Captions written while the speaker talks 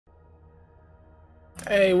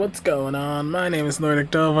Hey, what's going on? My name is Nordic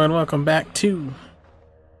Dove, and welcome back to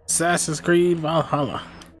Assassin's Creed Valhalla.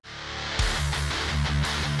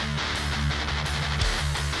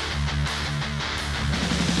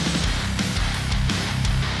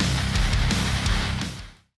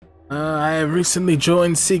 I have recently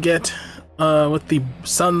joined Seagate with the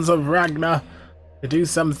Sons of Ragnar to do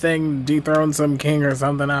something, dethrone some king or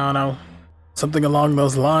something, I don't know. Something along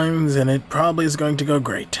those lines, and it probably is going to go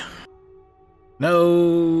great.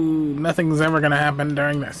 Nothing's ever gonna happen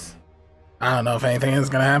during this. I don't know if anything is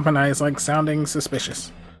gonna happen, I just like sounding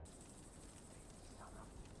suspicious.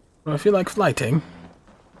 Well, I feel like flighting.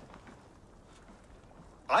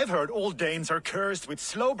 I've heard all Danes are cursed with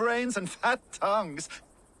slow brains and fat tongues.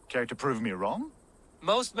 Care to prove me wrong?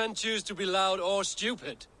 Most men choose to be loud or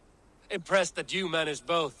stupid. Impressed that you manage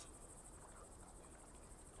both.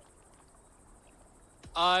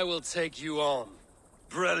 I will take you on.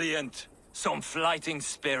 Brilliant. Some flighting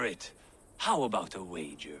spirit. How about a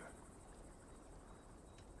wager?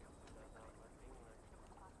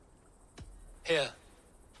 Here,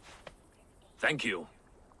 Thank you.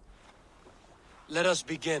 let us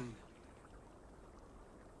begin.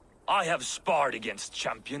 I have sparred against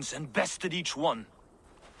champions and bested each one.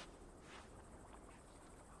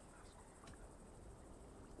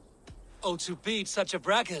 Oh, to beat such a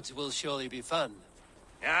bracket will surely be fun.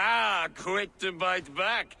 Ah, quick to bite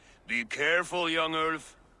back. Be careful, young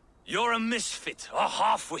Ulf. You're a misfit, a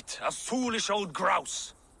half-wit, a foolish old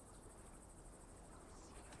grouse.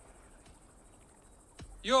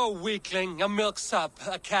 You're a weakling, a milksop,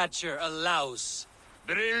 a catcher, a louse.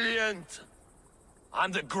 Brilliant.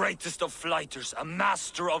 I'm the greatest of flighters, a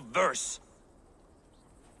master of verse.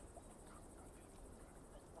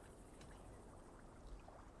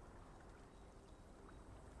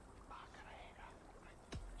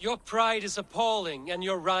 Your pride is appalling, and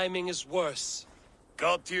your rhyming is worse.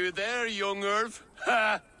 Got you there, young Ulf.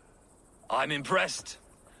 Ha! I'm impressed.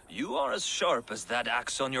 You are as sharp as that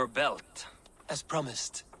axe on your belt. As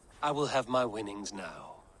promised, I will have my winnings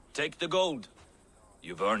now. Take the gold.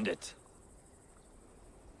 You've earned it.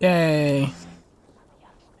 Yay.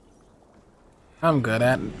 I'm good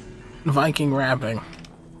at Viking rapping.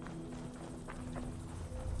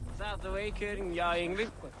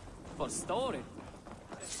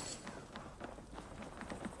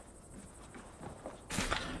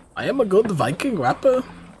 I am a good Viking rapper.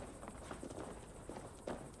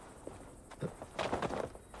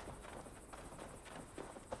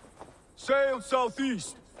 Sail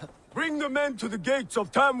southeast. Bring the men to the gates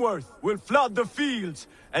of Tamworth. We'll flood the fields,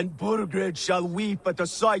 and Burgred shall weep at the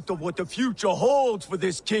sight of what the future holds for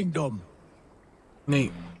this kingdom.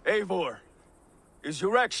 Neat. Eivor, is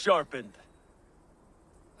your axe sharpened?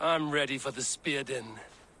 I'm ready for the spear din.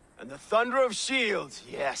 And the thunder of shields,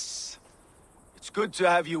 yes. It's good to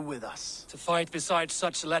have you with us. To fight beside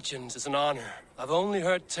such legends is an honor. I've only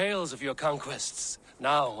heard tales of your conquests.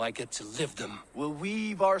 Now I get to live them. We'll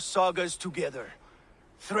weave our sagas together,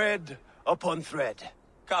 thread upon thread.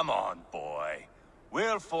 Come on, boy.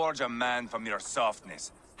 We'll forge a man from your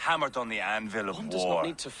softness, hammered on the anvil of One war. does not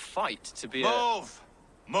need to fight to be Move!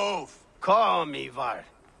 Move! Calm, Ivar.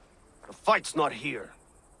 The fight's not here.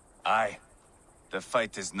 Aye. The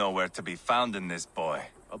fight is nowhere to be found in this boy.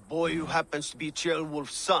 A boy who happens to be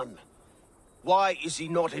Ceolwulf's son. Why is he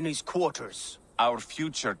not in his quarters? Our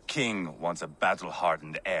future king wants a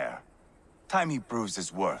battle-hardened heir. Time he proves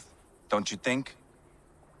his worth, don't you think?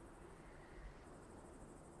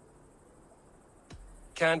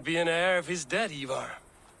 Can't be an heir if he's dead, Ivar.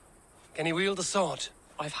 Can he wield a sword?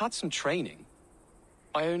 I've had some training.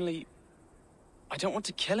 I don't want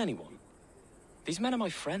to kill anyone. These men are my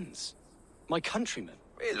friends. My countrymen.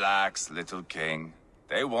 Relax, little king.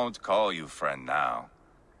 They won't call you friend now.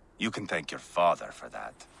 You can thank your father for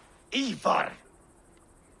that. Ivar!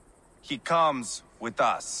 He comes with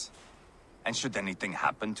us. And should anything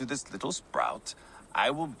happen to this little sprout, I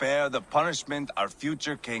will bear the punishment our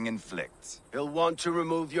future king inflicts. He'll want to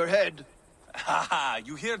remove your head. Ha ha,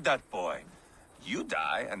 you hear that, boy? You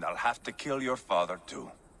die, and I'll have to kill your father,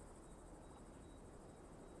 too.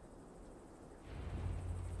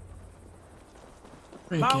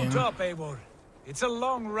 Mount Freaking. up, Eivor. It's a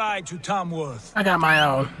long ride to Tamworth. I got my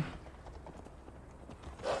own.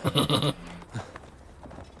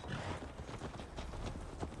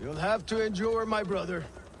 You'll have to endure, my brother.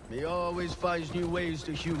 He always finds new ways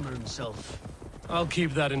to humor himself. I'll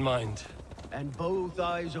keep that in mind. And both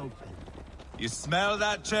eyes open. You smell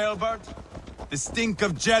that, Jailbird? The stink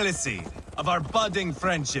of jealousy, of our budding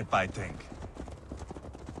friendship, I think.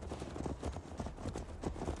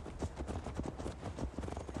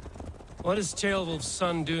 What is Ceolwulf's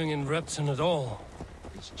son doing in Repton at all?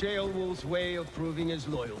 It's Ceolwulf's way of proving his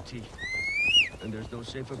loyalty. And there's no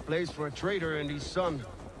safer place for a traitor and his son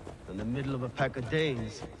than the middle of a pack of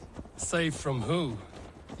Danes. Safe from who?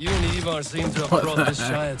 You and Ivar seem to have brought this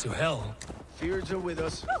Shire to hell. Fears are with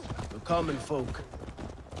us, the common folk.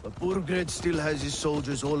 But Burgred still has his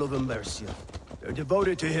soldiers all over Mercia. They're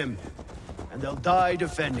devoted to him, and they'll die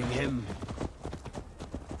defending him.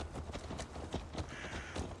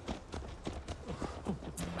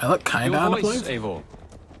 I look kinda out of place. Eivor.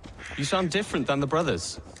 You sound different than the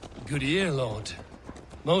brothers. Good ear, Lord.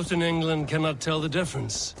 Most in England cannot tell the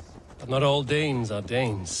difference. But not all Danes are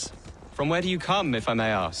Danes. From where do you come, if I may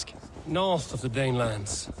ask? North of the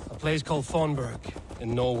Danelands, a place called Thornburg,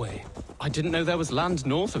 in Norway. I didn't know there was land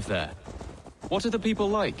north of there. What are the people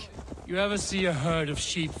like? You ever see a herd of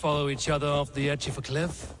sheep follow each other off the edge of a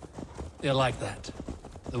cliff? They're like that.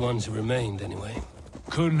 The ones who remained, anyway.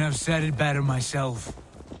 Couldn't have said it better myself.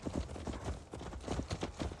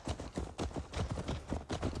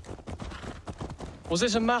 Was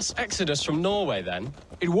it a mass exodus from Norway, then?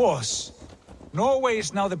 It was. Norway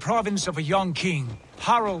is now the province of a young king,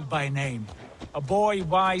 Harald by name. A boy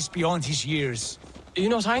wise beyond his years. Are you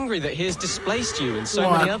not angry that he has displaced you and so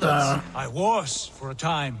many others? I was, for a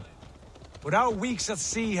time. But our weeks at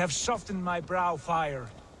sea have softened my brow fire.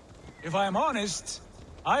 If I am honest,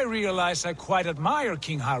 I realize I quite admire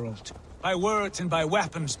King Harald. By words and by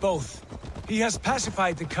weapons, both. He has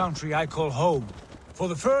pacified the country I call home. For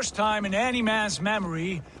the first time in any man's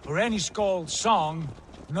memory, or any skald's song,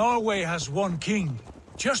 Norway has one king.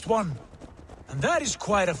 Just one. And that is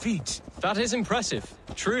quite a feat. That is impressive,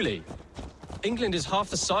 truly. England is half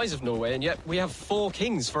the size of Norway, and yet we have 4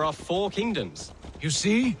 kings for our 4 kingdoms. You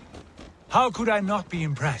see? How could I not be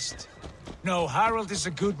impressed? No, Harald is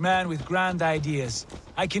a good man with grand ideas.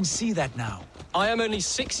 I can see that now. I am only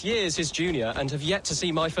 6 years his junior and have yet to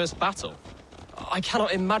see my first battle. I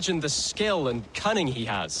cannot imagine the skill and cunning he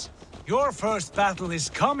has. Your first battle is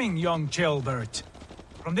coming, young Ceolbert.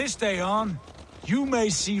 From this day on, you may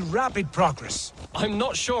see rapid progress. I'm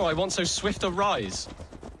not sure I want so swift a rise.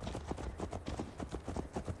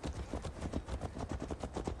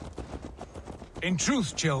 In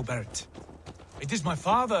truth, Ceolbert, it is my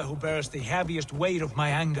father who bears the heaviest weight of my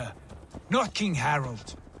anger, not King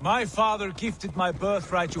Harald. My father gifted my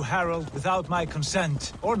birthright to Harald without my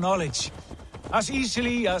consent or knowledge, as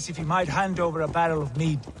easily as if he might hand over a barrel of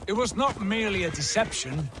mead. It was not merely a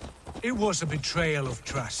deception, it was a betrayal of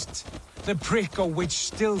trust, the prick of which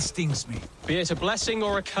still stings me. Be it a blessing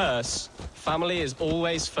or a curse, family is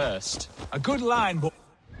always first. A good line, boy.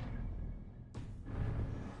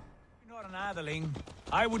 Not an atheling,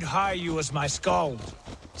 I would hire you as my skald.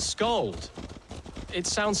 Skald? It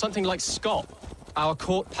sounds something like Scott, our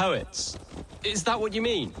court poets. Is that what you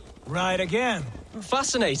mean? Right again.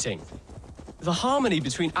 Fascinating. The harmony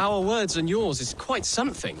between our words and yours is quite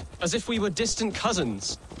something. As if we were distant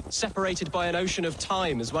cousins, separated by an ocean of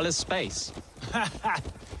time as well as space.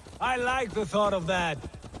 I like the thought of that.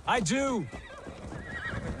 I do.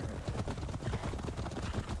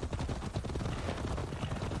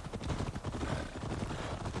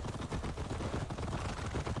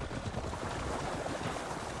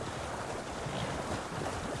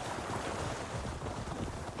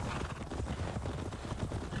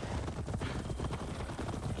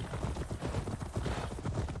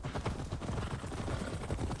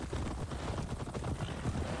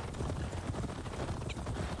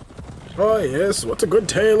 Oh yes, what a good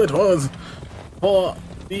tale it was. For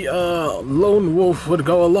the lone wolf would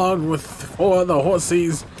go along with 4 of the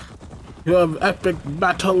horses to have epic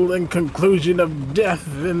battle and conclusion of death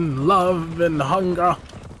and love and hunger.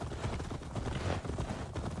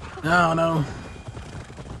 I don't know.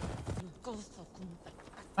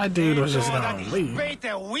 My dude was just gonna leave.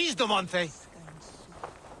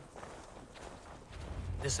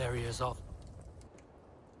 This area is off.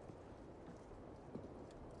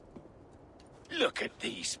 Look at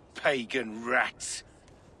these pagan rats.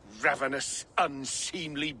 Ravenous,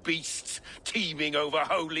 unseemly beasts teeming over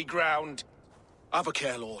holy ground. Have a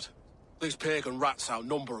care, Lord. These pagan rats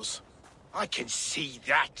outnumber us. I can see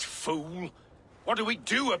that, fool. What do we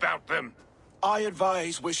do about them? I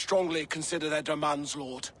advise we strongly consider their demands,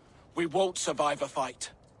 Lord. We won't survive a fight.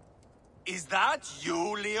 Is that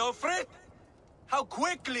you, Leofrid? How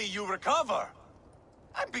quickly you recover!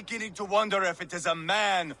 I'm beginning to wonder if it is a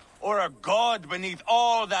man or a god beneath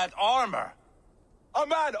all that armor. A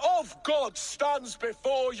man of God stands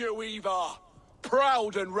before you, Ivar.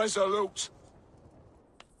 Proud and resolute.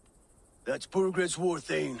 That's Burgred's war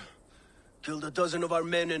thane. Killed a dozen of our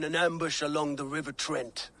men in an ambush along the River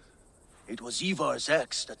Trent. It was Ivar's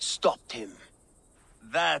axe that stopped him.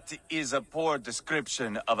 That is a poor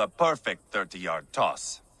description of a perfect 30-yard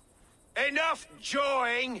toss. Enough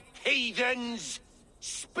jawing, heathens!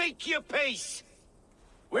 Speak your piece!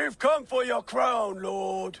 We've come for your crown,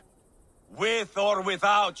 Lord. With or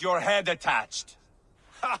without your head attached.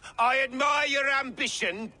 Ha, I admire your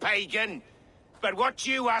ambition, pagan. But what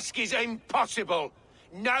you ask is impossible.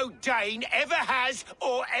 No Dane ever has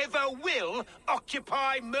or ever will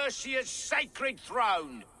occupy Mercia's sacred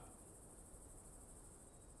throne.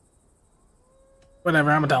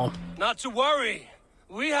 Whatever, I'm down. Not to worry.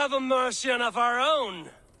 We have a Mercian of our own.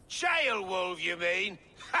 Jail wolf, you mean?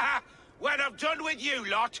 Ha! When I'm done with you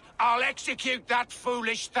lot, I'll execute that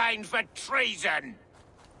foolish thing for treason.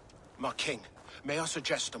 My king, may I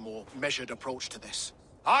suggest a more measured approach to this?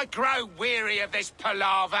 I grow weary of this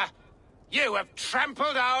palaver. You have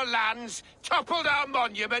trampled our lands, toppled our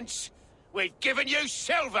monuments. We've given you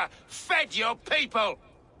silver, fed your people.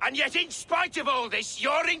 And yet, in spite of all this,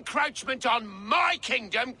 your encroachment on my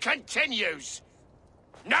kingdom continues.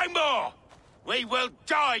 No more! We will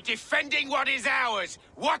die defending what is ours,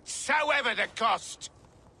 whatsoever the cost.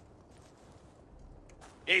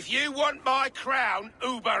 If you want my crown,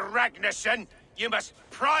 Uber Ragnarsson, you must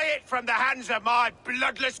pry it from the hands of my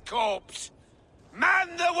bloodless corpse.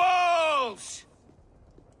 Man the walls!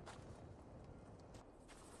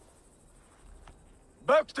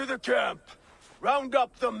 Back to the camp. Round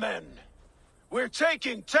up the men. We're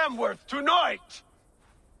taking Tamworth tonight!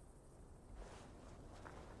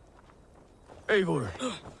 Eivor,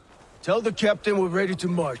 tell the captain we're ready to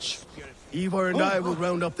march. Ivar and I will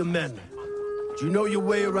round up the men. Do you know your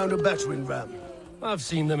way around a battering ram? I've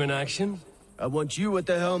seen them in action. I want you at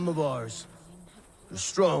the helm of ours. You're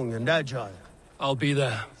strong and agile. I'll be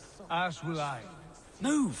there. As will I.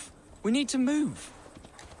 Move! We need to move.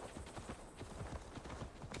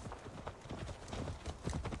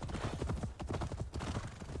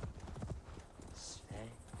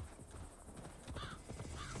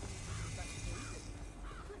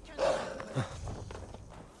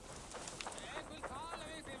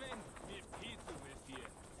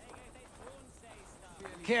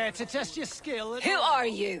 Care to test your skill? Who are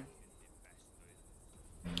you?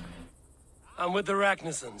 I'm with the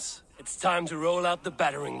Ragnarssons. It's time to roll out the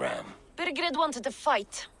battering ram. Birgrid wanted to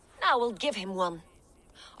fight. Now we'll give him one.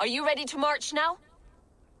 Are you ready to march now?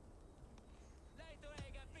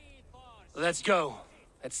 Let's go.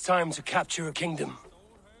 It's time to capture a kingdom.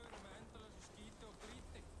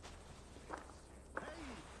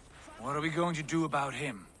 What are we going to do about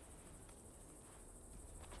him?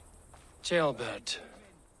 Jailbird.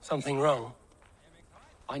 Something wrong?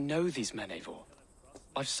 I know these men, Eivor.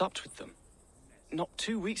 I've supped with them. Not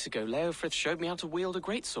 2 weeks ago, Leofrith showed me how to wield a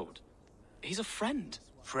greatsword. He's a friend.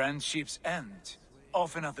 Friendships end,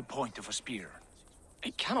 often at the point of a spear.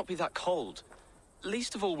 It cannot be that cold.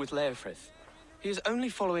 Least of all with Leofrith. He is only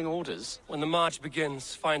following orders. When the march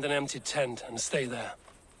begins, find an empty tent and stay there.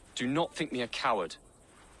 Do not think me a coward.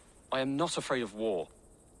 I am not afraid of war.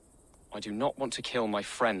 I do not want to kill my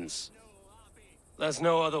friends. There's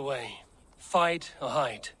no other way. Fight or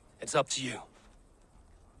hide. It's up to you.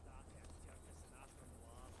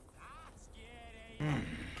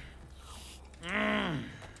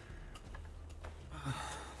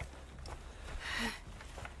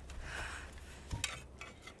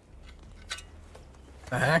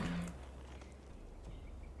 The heck?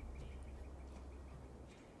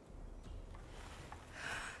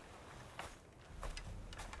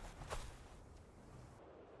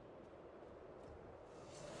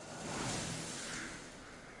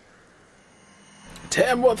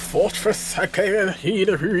 Tamworth Fortress, I can't hear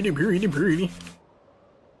the pretty.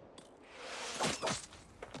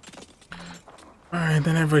 Alright,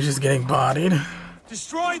 then everybody's just getting bodied.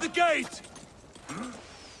 Destroy the gate!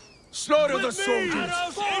 Slaughter the soldiers!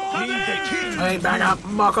 Lead the king! Hey, back up,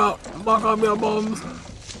 buck up your bombs.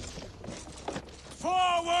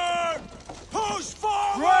 Forward! Push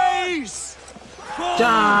forward! Race!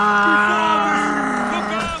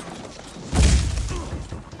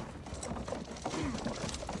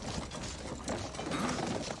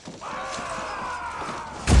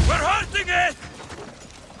 We're hunting it!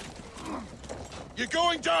 You're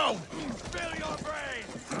going down! Spill your brains!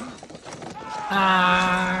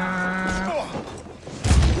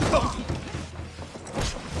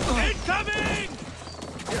 Incoming!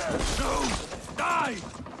 No! Die!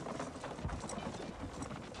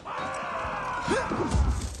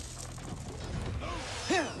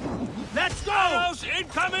 Let's go! Arrows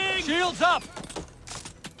incoming! Shields up!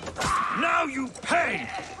 Now you pay!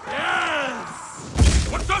 Yes!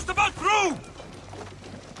 We're just about through!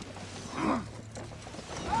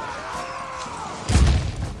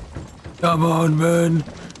 Come on, man.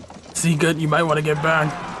 Seagate, you might want to get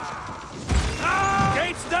back.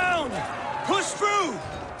 Gates down! Push through!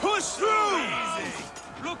 Push through! Easy.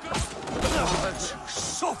 Look at...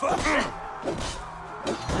 Suffer!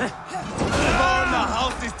 Burn the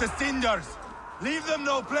houses to cinders! Leave them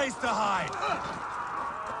no place to hide!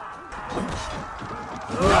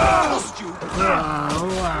 What's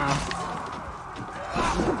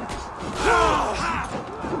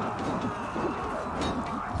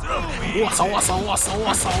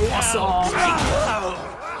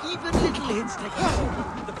Even little hints like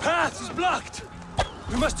that. The path is blocked!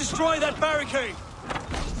 We must destroy that barricade!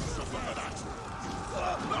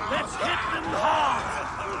 Let's hit them hard!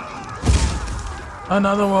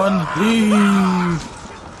 Another one.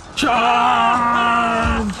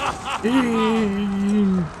 Charge!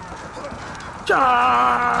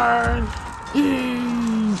 Charge!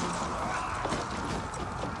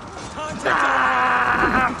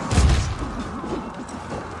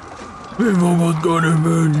 We've almost got him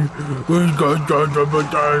in. We've got the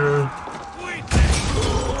battalion.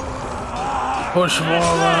 Push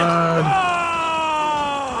forward.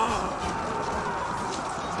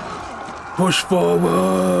 Push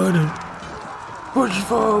forward. Push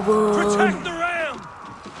forward. Protect the ram!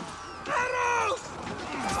 Arrows!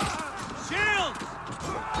 Shield!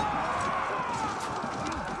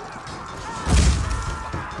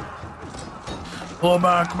 Pull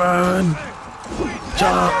back, man.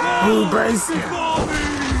 Jump. Move, brace. Now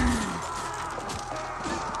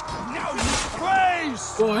you praise!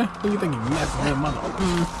 Boy, who you think you messing with, mother?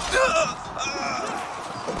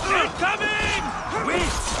 Incoming!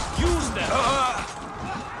 Wait! Use them!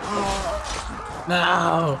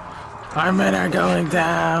 No! Our men are going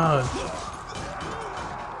down!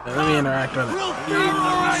 Let me interact with it.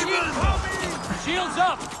 Shields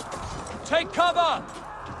up! Take cover!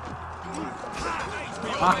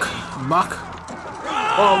 Muck!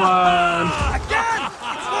 Forward! Again!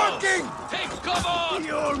 It's working! Take cover!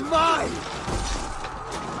 You're mine!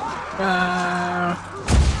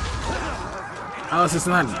 Oh, it's just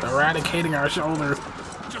not eradicating our shoulders.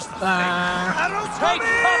 Take cover!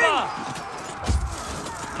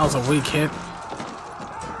 That was a weak hit.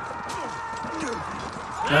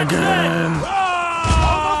 Again!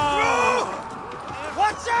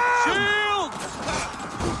 Watch out! Shield!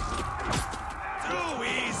 Too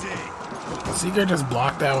easy! Seeker just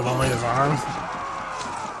blocked that with only his arms.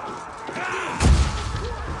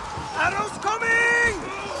 Arrows coming!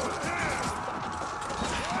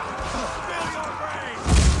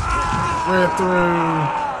 We're through.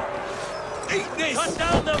 Eat this! Cut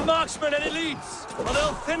down the marksmen and elites, or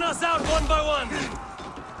they'll thin us out one by one!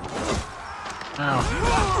 Ow.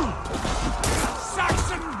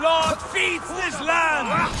 Saxon blood feeds this land!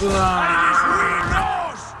 And it is we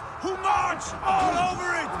Norse who march all over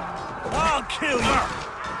it! I'll kill you!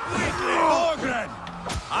 Orgren!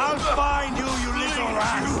 I'll find you, you little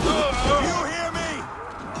rat! You hear me?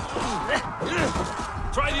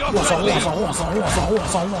 Try the What's opposite!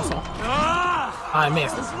 I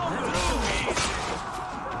missed.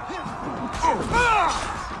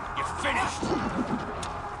 You're finished!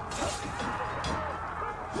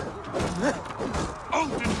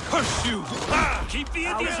 Odin curse you! Keep the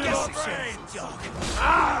Indians guessing!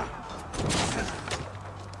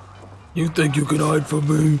 You think you can hide from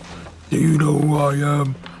me? Do you know who I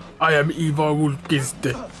am? I am Ivar Wolfgist.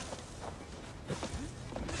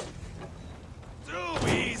 Too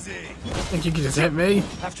easy! Think you can just hit me?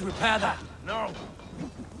 Have to repair that. No.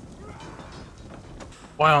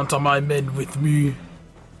 Why aren't all my men with me?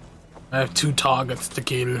 I have 2 targets to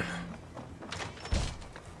kill.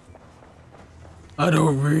 I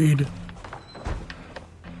don't read.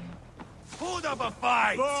 Hold up a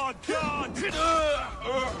fight! Lord God!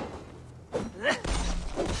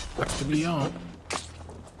 Looks to be on.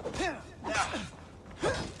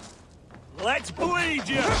 Let's bleed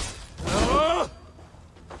you!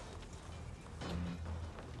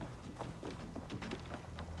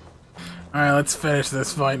 Alright, let's finish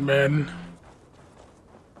this fight, man.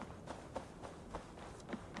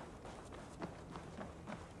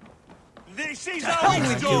 This is how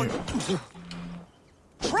it's done!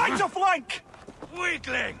 Try to flank!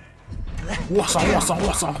 Weakling! Wassa.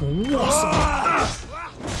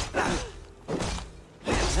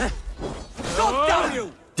 Stop down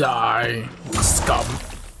you! Die, scum.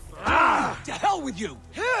 To hell with you!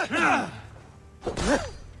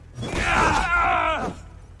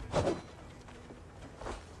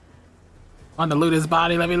 Want to loot his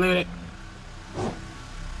body? Let me loot it.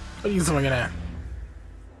 What are you swinging at?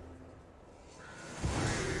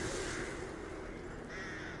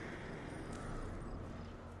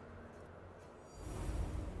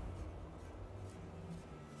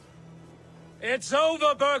 It's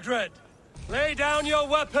over, Burgred! Lay down your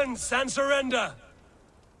weapons and surrender!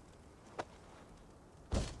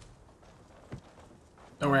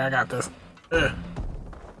 Don't worry, I got this. Ugh.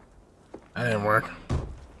 That didn't work.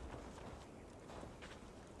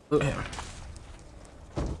 Loot him.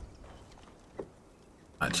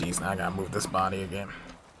 Ah, jeez, now I gotta move this body again.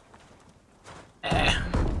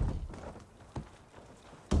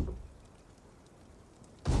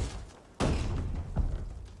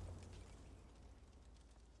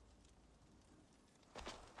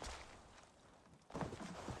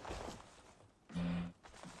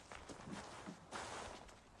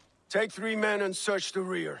 Take 3 men and search the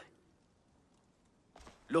rear.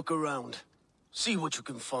 Look around. See what you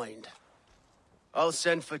can find. I'll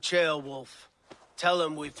send for Ceolwulf. Tell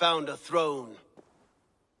him we found a throne.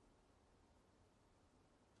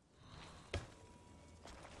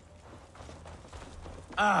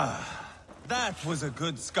 Ah, that was a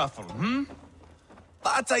good scuffle, hmm?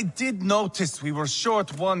 But I did notice we were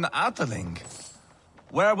short one Atling.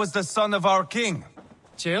 Where was the son of our king?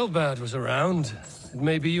 Ceolbert was around.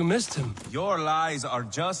 Maybe you missed him. Your lies are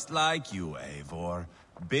just like you, Eivor.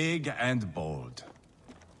 Big and bold.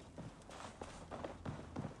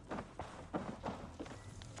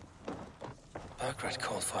 Burgred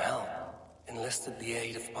called for help, enlisted the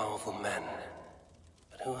aid of powerful men.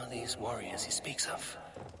 But who are these warriors he speaks of?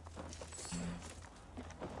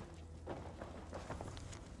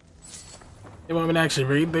 You want me to actually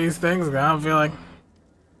read these things? I don't feel like...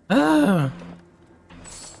 Ah.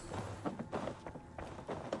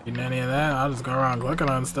 Reading any of that, I'll just go around clicking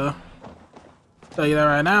on stuff. Tell you that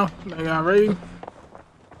right now. I gotta read.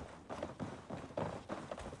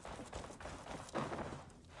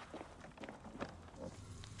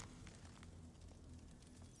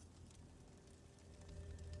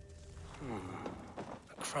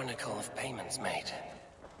 A chronicle of payments made.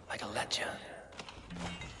 Like a ledger.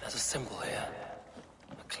 There's a symbol here.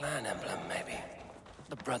 A clan emblem, maybe.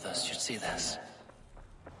 The brothers should see this.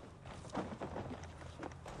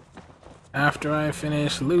 After I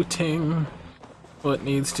finish looting what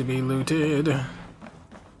needs to be looted.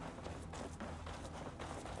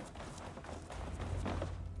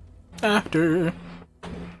 After.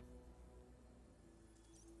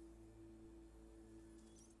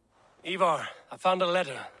 Ivar, I found a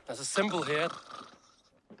letter. There's a symbol here.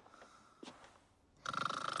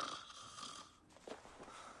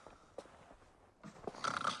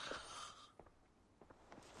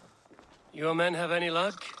 Your men have any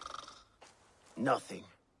luck? Nothing.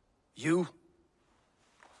 You?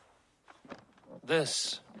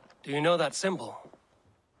 This. Do you know that symbol?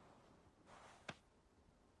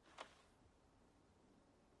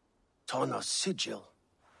 Tana's sigil.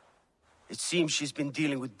 It seems she's been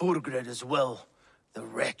dealing with Burgred as well. The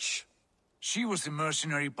wretch. She was the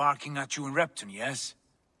mercenary barking at you in Repton, yes?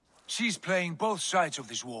 She's playing both sides of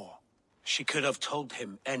this war. She could have told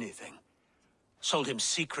him anything. Sold him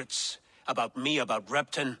secrets about me, about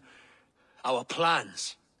Repton, our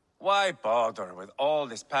plans. Why bother with all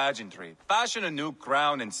this pageantry? Fashion a new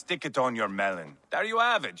crown and stick it on your melon. There you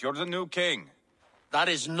have it, you're the new king. That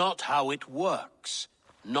is not how it works.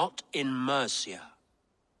 Not in Mercia.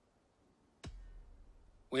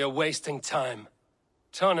 We are wasting time.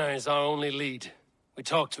 Tana is our only lead. We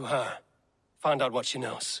talk to her. Find out what she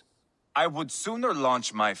knows. I would sooner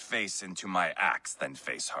launch my face into my axe than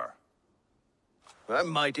face her. That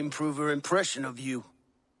might improve her impression of you.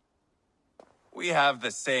 We have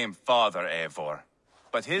the same father, Eivor.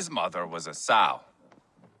 But his mother was a sow.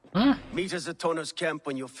 Meet us at Tana's camp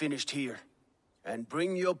when you're finished here. And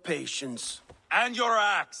bring your patience. And your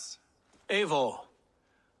axe! Eivor,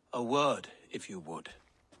 a word, if you would.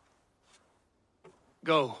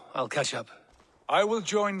 Go, I'll catch up. I will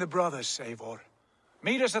join the brothers, Eivor.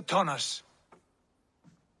 Meet us at Tana's.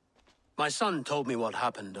 My son told me what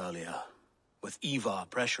happened earlier, with Ivar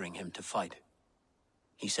pressuring him to fight.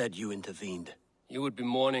 He said you intervened. You would be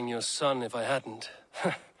mourning your son if I hadn't.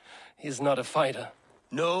 He's not a fighter.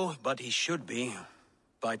 No, but he should be.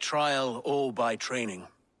 By trial or by training.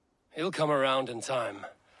 He'll come around in time.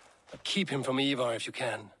 But keep him from Ivar if you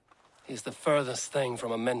can. He's the furthest thing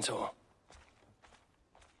from a mentor.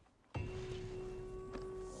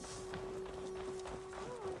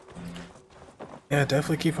 Yeah,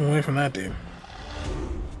 definitely keep him away from that dude.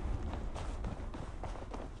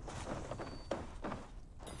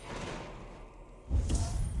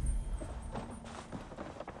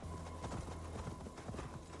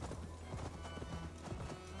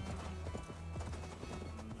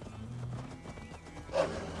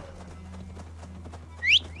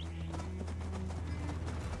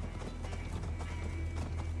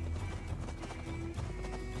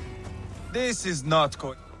 This is not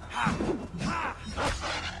going.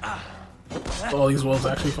 All these wolves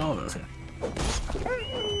actually follow us here.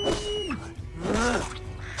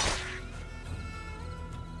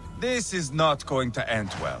 This is not going to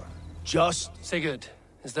end well. Just... Sigurd,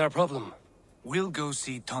 is there a problem? We'll go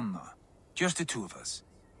see Tonna. Just the two of us.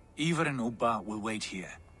 Ivar and Ubba will wait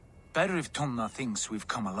here. Better if Tonna thinks we've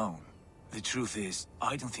come alone. The truth is,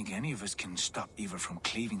 I don't think any of us can stop Ivar from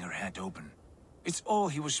cleaving her head open. It's all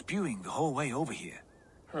he was spewing the whole way over here.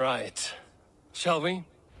 Right. Shall we?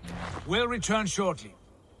 We'll return shortly.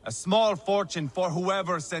 A small fortune for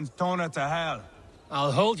whoever sent Tona to hell.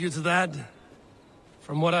 I'll hold you to that.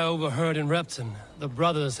 From what I overheard in Repton, the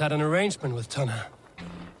brothers had an arrangement with Tonna.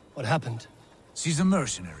 What happened? She's a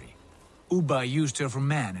mercenary. Ubba used her for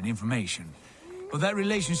man and information. But that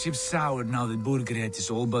relationship soured now that Burgred is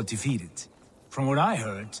all but defeated. From what I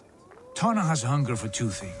heard, Tonna has hunger for two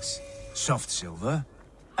things. Soft silver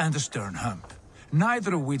and a stern hump.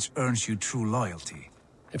 Neither of which earns you true loyalty.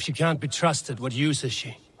 If she can't be trusted, what use is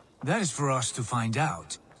she? That is for us to find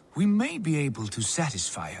out. We may be able to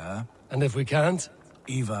satisfy her. And if we can't?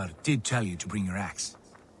 Ivar did tell you to bring your axe.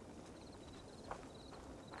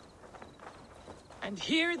 And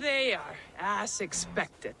here they are, as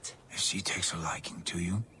expected. If she takes a liking to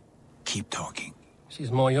you, keep talking.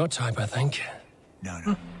 She's more your type, I think.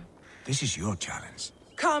 No. This is your challenge.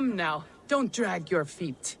 Come now, don't drag your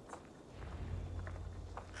feet.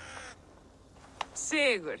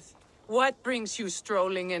 Sigurd, what brings you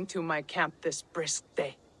strolling into my camp this brisk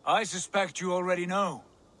day? I suspect you already know.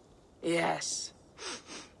 Yes.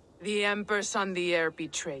 The Embers on the air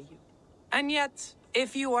betray you. And yet,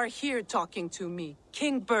 if you are here talking to me,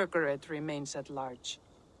 King Burgred remains at large.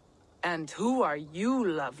 And who are you,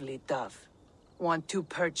 lovely dove? Want to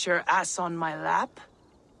perch your ass on my lap?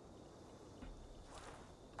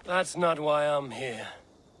 That's not why I'm here.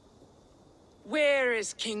 Where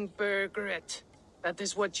is King Burgred? That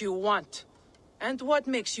is what you want. And what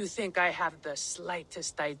makes you think I have the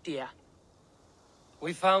slightest idea?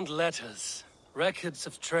 We found letters, records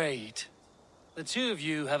of trade. The two of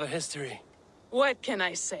you have a history. What can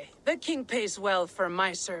I say? The king pays well for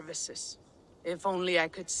my services. If only I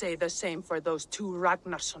could say the same for those two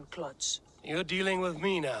Ragnarsson clods. You're dealing with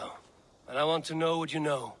me now, and I want to know what you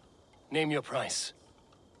know. Name your price.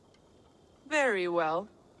 Very well.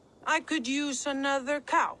 I could use another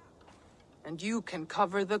cow. And you can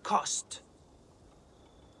cover the cost.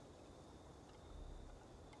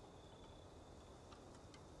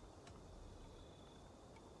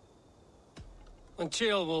 When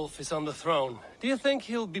Ceolwulf is on the throne, do you think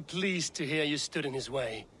he'll be pleased to hear you stood in his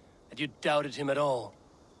way? That you doubted him at all?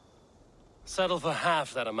 Settle for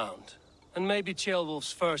half that amount. And maybe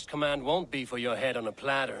Ceolwulf's first command won't be for your head on a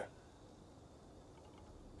platter.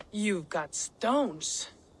 You've got stones.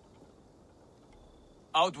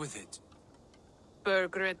 Out with it.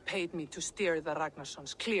 Burgred paid me to steer the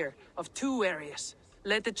Ragnarssons clear of two areas,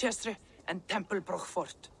 Leitechester and Templebroch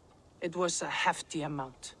Fort. It was a hefty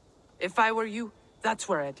amount. If I were you, that's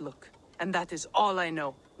where I'd look. And that is all I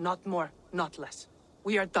know. Not more, not less.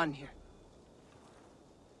 We are done here.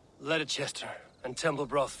 Leitechester and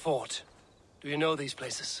Templebroch Fort. Do you know these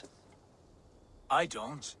places? I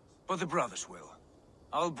don't, but the brothers will.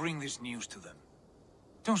 I'll bring this news to them.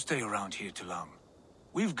 Don't stay around here too long.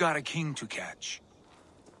 We've got a king to catch.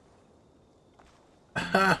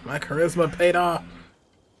 My charisma paid off.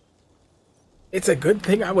 It's a good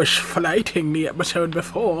thing I was flighting the episode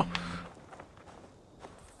before.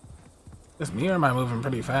 Is me or am I moving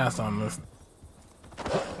pretty fast on this?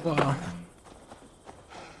 Well.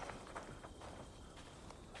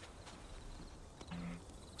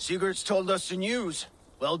 Sigurd's told us the news.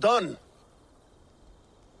 Well done.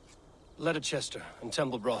 Leitechester and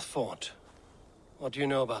Templebroch Fort. What do you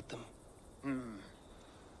know about them?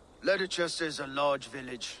 Leitechester is a large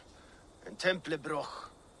village. And Templebroch,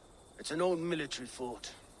 it's an old military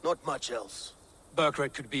fort. Not much else.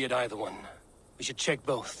 Burgred could be at either one. We should check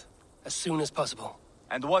both, as soon as possible.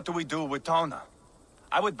 And what do we do with Tona?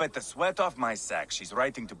 I would bet the sweat off my sack she's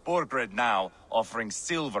writing to Burgred now, offering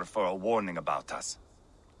silver for a warning about us.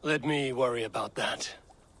 Let me worry about that.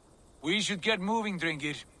 We should get moving,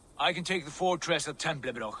 Dringir. I can take the fortress at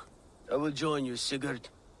Templebroch. I will join you, Sigurd.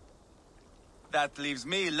 That leaves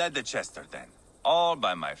me Leitechester then. All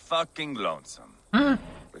by my fucking lonesome.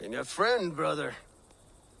 Bring a friend, brother.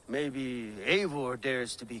 Maybe Eivor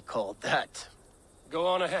dares to be called that. Go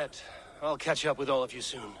on ahead. I'll catch up with all of you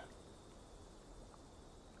soon.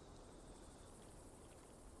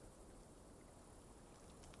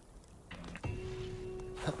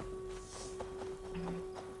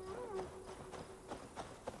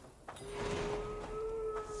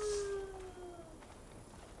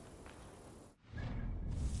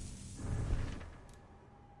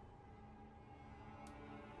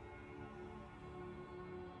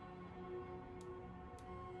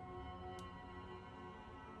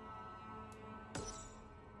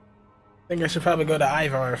 think I should probably go to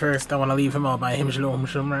Ivar first. Don't want to leave him all by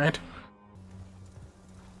himself, right?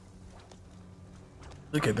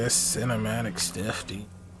 Look at this cinematic stuff, dude.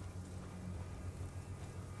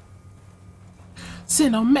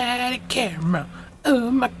 Cinematic camera.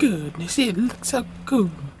 Oh my goodness, it looks so cool.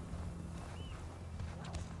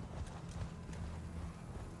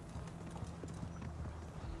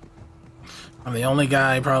 I'm the only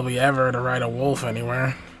guy probably ever to ride a wolf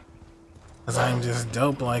anywhere. Because I'm just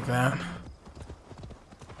dope like that.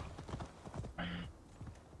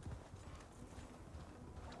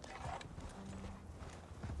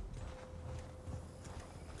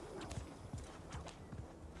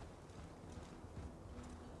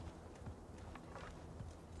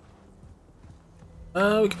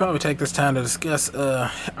 We could probably take this time to discuss,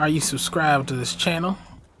 are you subscribed to this channel?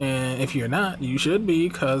 And if you're not, you should be,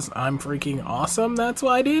 because I'm freaking awesome, that's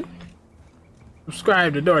why I did.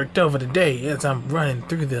 Subscribe to Dork Tova today as I'm running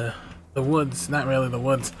through the woods, not really the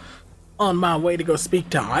woods, on my way to go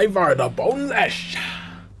speak to Ivar the Boneless.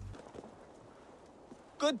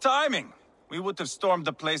 Good timing. We would have stormed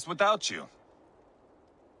the place without you.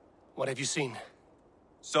 What have you seen?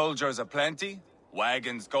 Soldiers aplenty,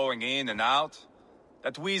 wagons going in and out.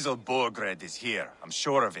 That weasel Borgred is here, I'm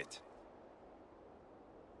sure of it.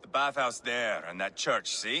 The bathhouse there and that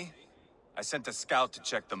church, see? I sent a scout to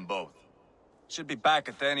check them both. Should be back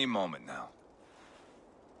at any moment now.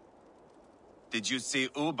 Did you see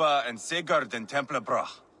Uba and Sigurd in Templebrach?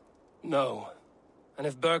 No. And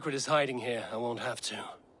if Bergred is hiding here, I won't have to.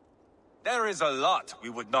 There is a lot we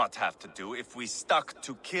would not have to do if we stuck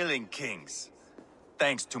to killing kings.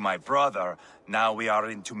 Thanks to my brother, now we are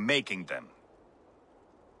into making them.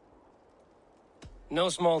 No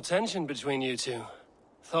small tension between you two.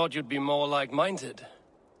 Thought you'd be more like-minded.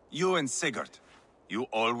 You and Sigurd, you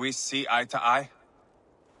always see eye to eye?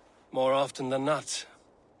 More often than not.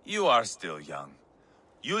 You are still young.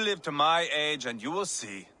 You live to my age and you will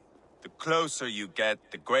see. The closer you get,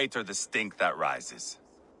 the greater the stink that rises.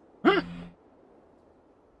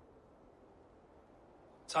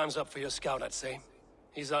 Time's up for your scout, I'd say.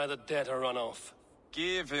 He's either dead or run off.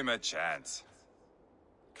 Give him a chance.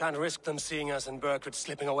 Can't risk them seeing us and Bergred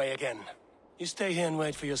slipping away again. You stay here and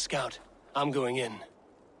wait for your scout. I'm going in.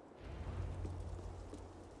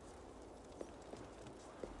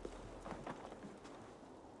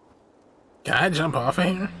 Can I jump off of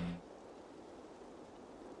here?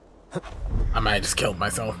 I might have just killed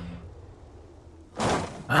myself.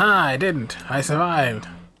 Aha, I didn't. I survived.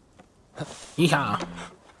 Yeehaw.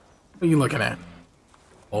 What are you looking at?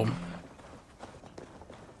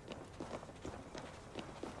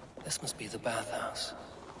 This must be the bathhouse.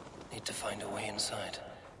 Need to find a way inside.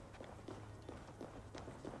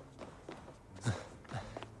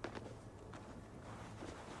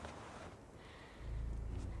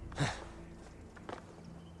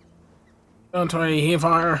 Don't worry,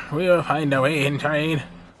 Ivar. We'll find a way inside.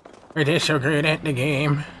 We're just so good at the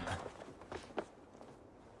game.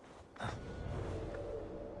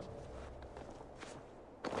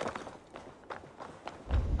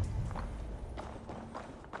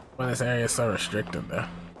 Well, this area is so restricted, though.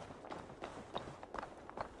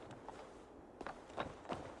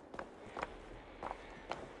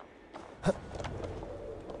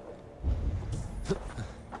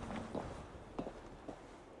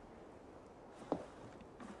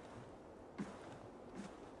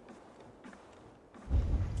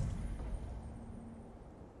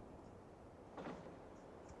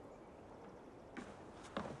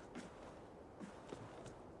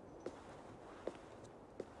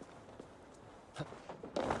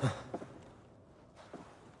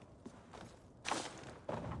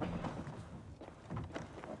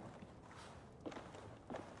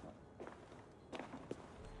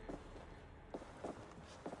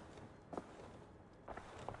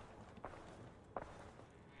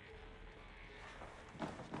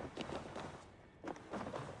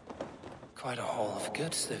 Quite a haul of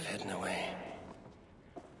goods they've hidden away.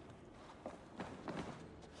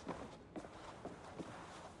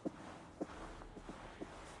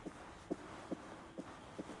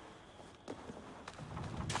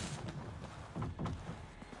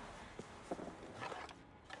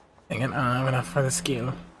 Dang it, I'm enough for the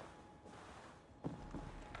skill.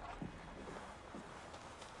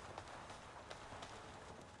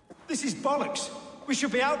 This is bollocks. We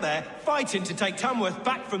should be out there, fighting to take Tamworth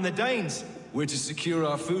back from the Danes. We're to secure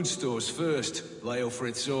our food stores first.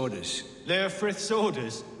 Leofrith's orders. Leofrith's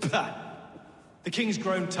orders? Bah! The king's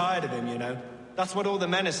grown tired of him, you know. That's what all the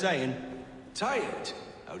men are saying. Tired?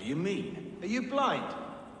 How do you mean? Are you blind?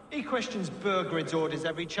 He questions Bergred's orders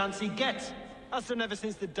every chance he gets. Has done ever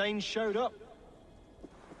since the Danes showed up.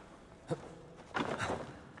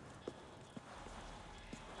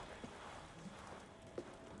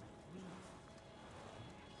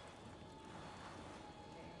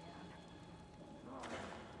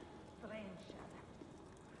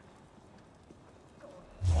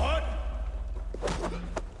 What?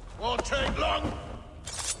 Won't take long.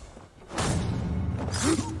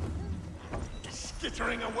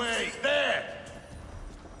 Skittering away. There!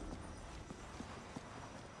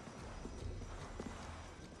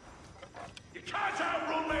 You can't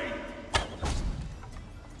outrun me!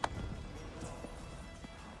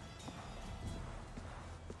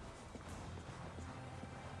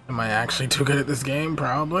 Am I actually too good at this game?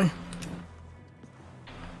 Probably.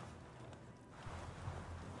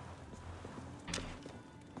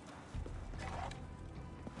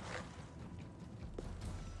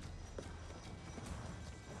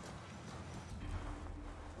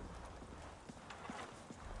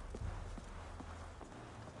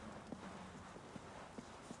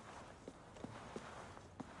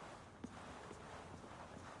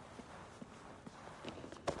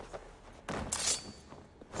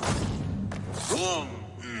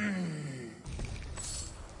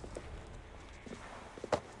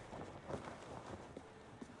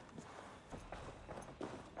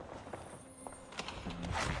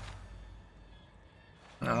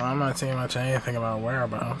 No, I'm not seeing much of anything about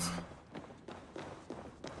whereabouts.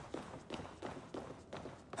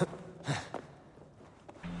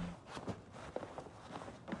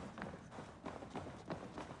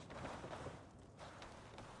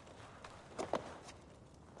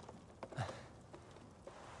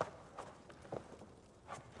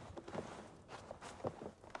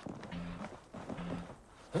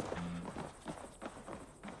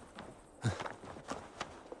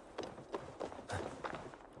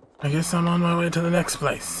 I guess I'm on my way to the next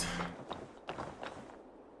place.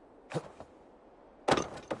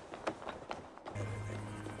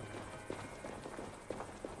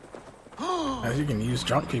 As you can use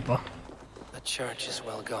drunk people. The church is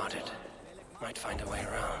well guarded. Might find a way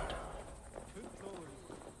around.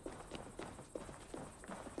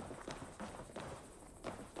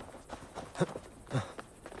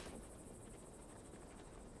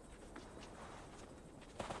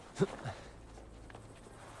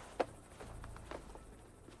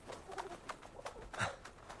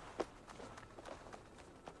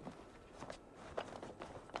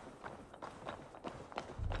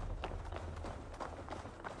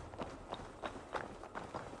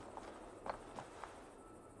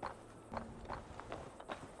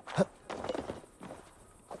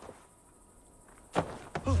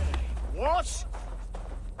 What?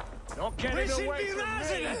 Not getting away from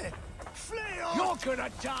me! Flee on! You're gonna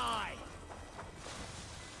die!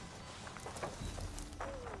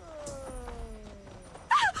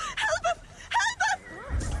 Help him! Help him!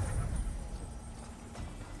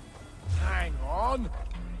 Hang on!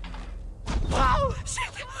 Oh,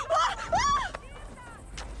 shit! Ah, ah!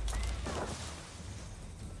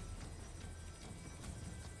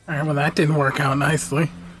 Alright, well that didn't work out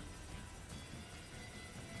nicely.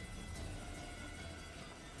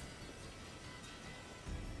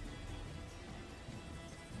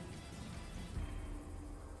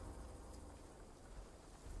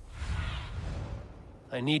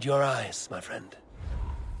 I need your eyes, my friend.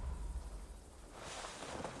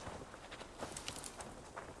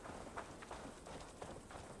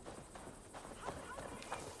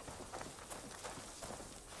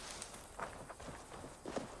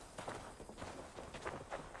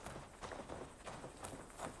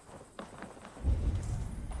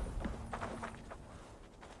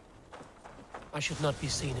 I should not be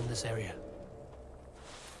seen in this area.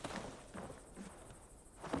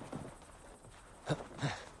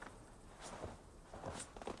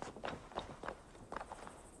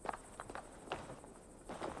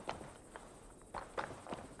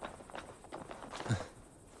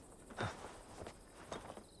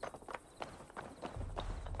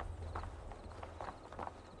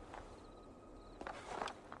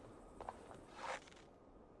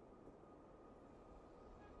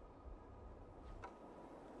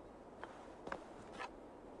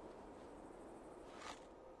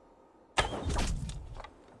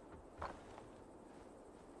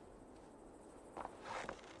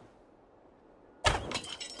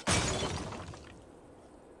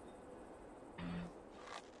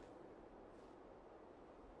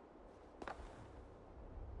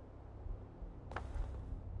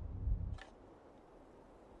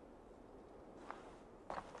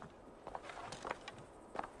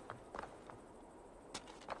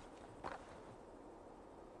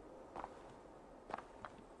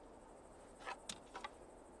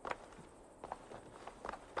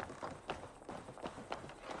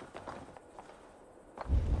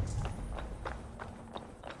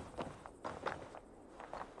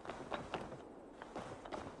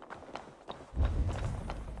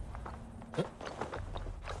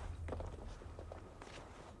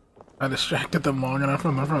 I distracted them long enough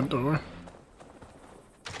from the front door.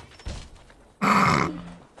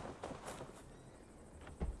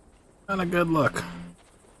 Not a good look.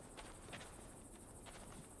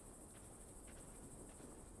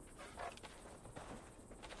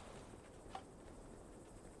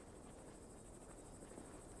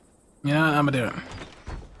 Yeah, I'm gonna do it.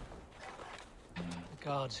 The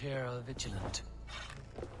guards here are vigilant.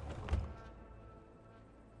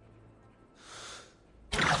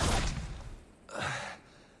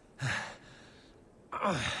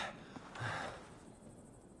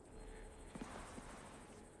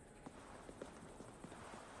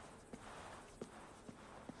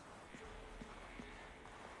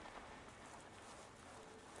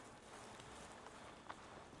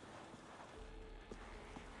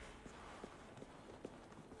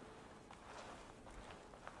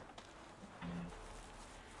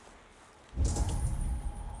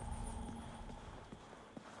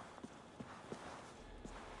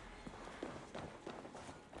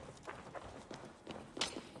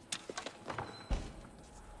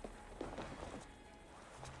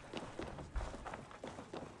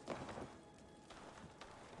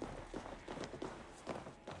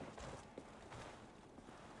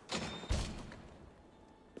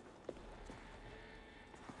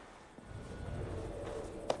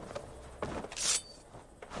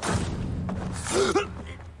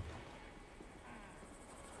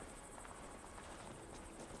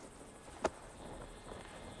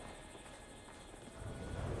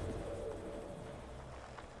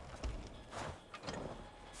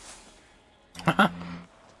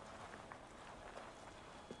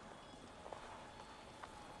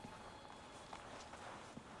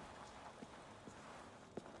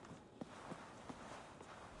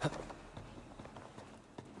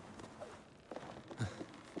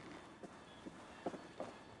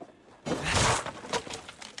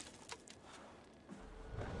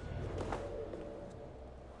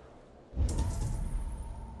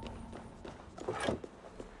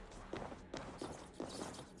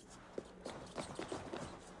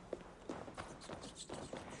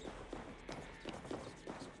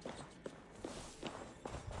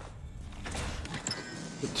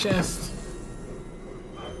 The chest.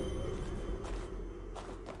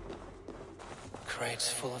 Crates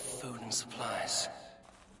full of food and supplies.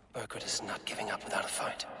 Burgred is not giving up without a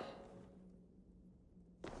fight.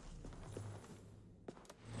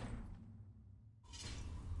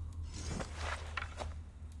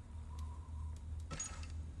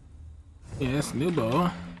 Yes, new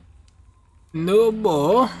bow. New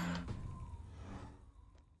bow.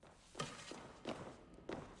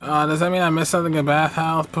 Does that mean I missed something in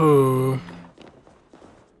bathhouse? Pooh.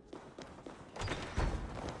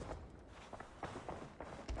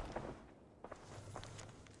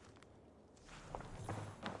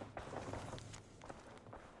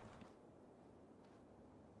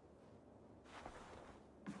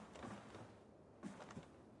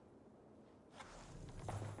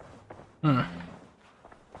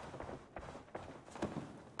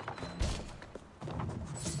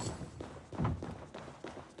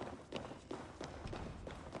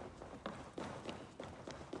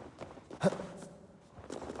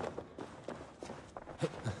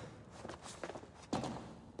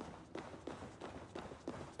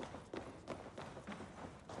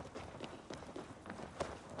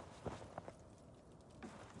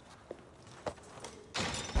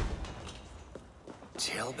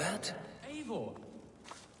 Jailbed? Eivor!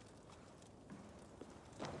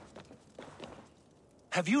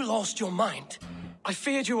 Have you lost your mind? I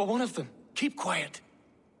feared you were one of them. Keep quiet.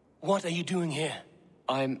 What are you doing here?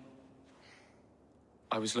 I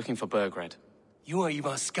was looking for Burgred. You are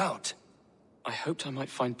Ivar's scout. I hoped I might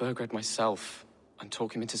find Burgred myself and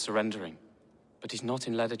talk him into surrendering. But he's not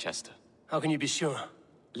in Leatherchester. How can you be sure?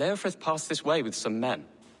 Leofrith passed this way with some men.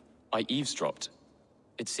 I eavesdropped.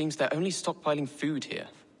 It seems they're only stockpiling food here,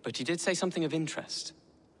 but he did say something of interest.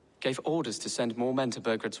 Gave orders to send more men to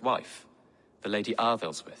Burgred's wife, the Lady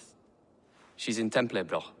Arvelswith. She's in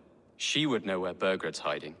Templebroch. She would know where Burgred's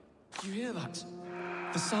hiding. You hear that?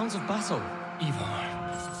 The sounds of battle.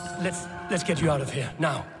 Ivar, let's get you out of here,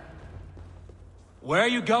 now. Where are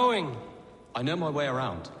you going? I know my way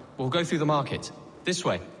around. We'll go through the market. This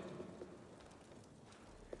way.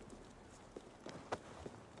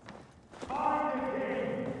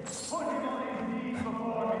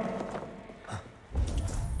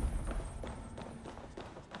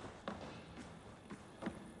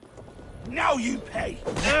 Now you pay!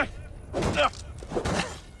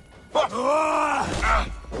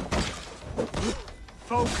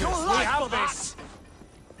 Focus, we have this!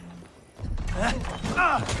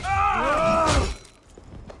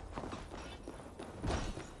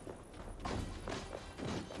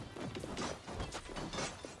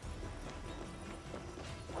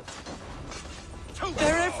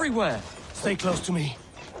 swear. Stay close to me.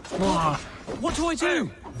 What do I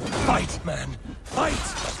do? Fight, man. Fight!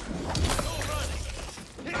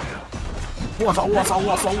 Waffle.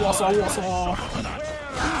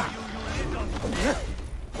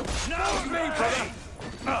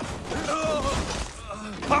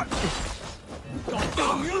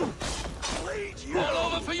 All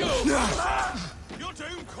over for you! You're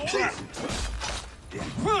doing cool!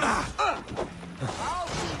 I'll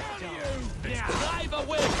kill you! Drive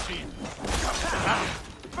away,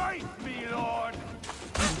 fight me, Lord!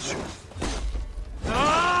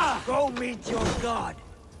 Go meet your god.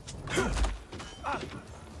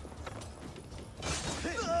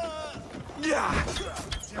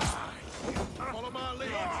 Follow my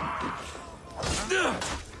lead!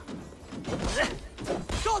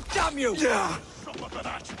 God damn you! Stop up with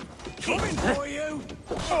that! Coming for you!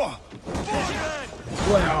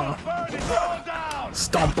 Well,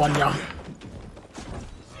 stomp on ya.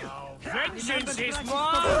 Vengeance is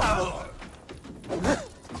mine!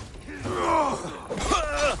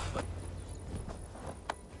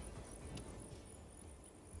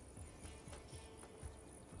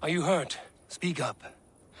 Are you hurt? Speak up.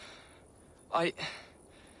 I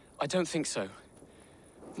don't think so.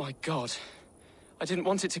 My God. I didn't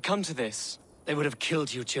want it to come to this. They would have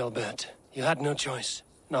killed you, Ceolbert. You had no choice.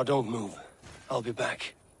 Now don't move. I'll be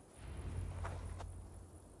back.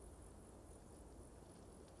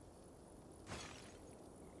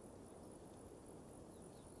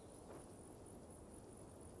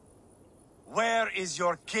 Where is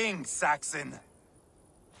your king, Saxon?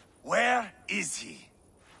 Where is he?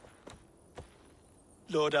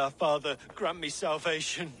 Lord our Father, grant me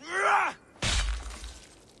salvation.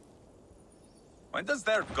 When does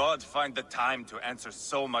their god find the time to answer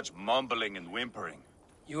so much mumbling and whimpering?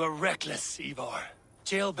 You are reckless, Ivar.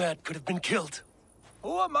 Ceolbert could have been killed.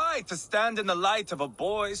 Who am I to stand in the light of a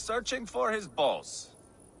boy searching for his balls?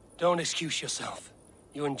 Don't excuse yourself.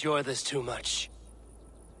 You enjoy this too much.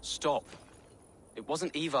 Stop. It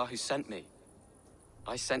wasn't Ivar who sent me.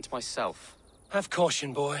 I sent myself. Have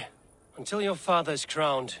caution, boy. Until your father is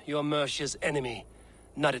crowned, you are Mercia's enemy,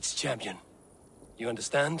 not its champion. You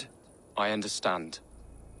understand? I understand.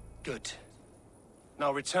 Good.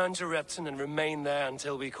 Now return to Repton and remain there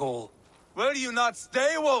until we call. Will you not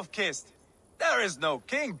stay, Wolf-Kissed? There is no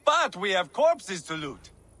king, but we have corpses to loot.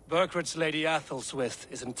 Burgred's Lady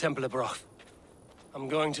Athelstwith is in Templebroch. I'm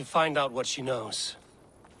going to find out what she knows.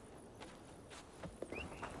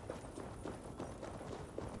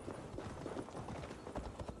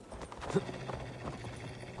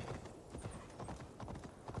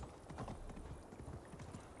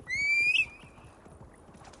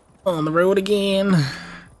 On the road again.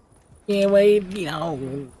 Can't wait,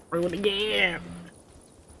 road again.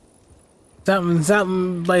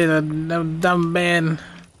 Something, play the dumb band.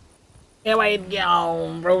 Can't wait,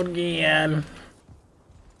 road again.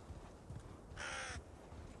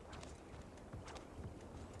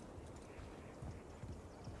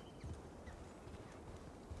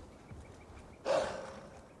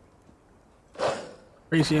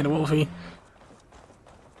 Appreciate it, Wolfie.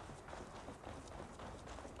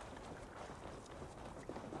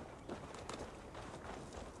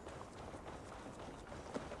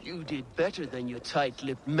 You did better than your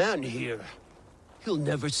tight-lipped man here. He'll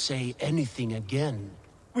never say anything again.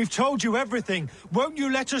 We've told you everything. Won't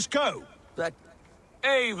you let us go? That...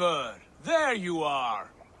 Eivor, there you are.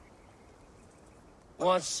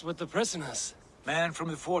 What's with the prisoners? Man from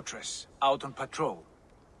the fortress, out on patrol.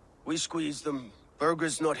 We squeezed them.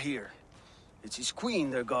 Berger's not here. It's his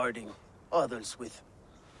queen they're guarding. Others with...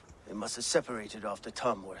 They must have separated after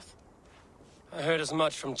Tamworth. I heard as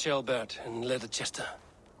much from Ceolbert in Leicester.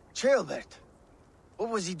 Ceolbert? What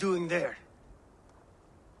was he doing there?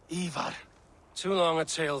 Ivar. Too long a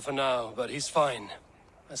tale for now, but he's fine.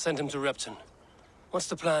 I sent him to Repton. What's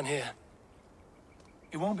the plan here?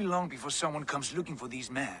 It won't be long before someone comes looking for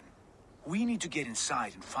these men. We need to get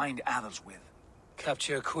inside and find Adelswith.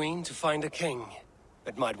 Capture a queen to find a king.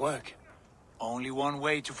 It might work. Only one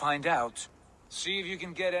way to find out. See if you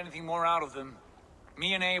can get anything more out of them.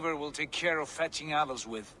 Me and Eivor will take care of fetching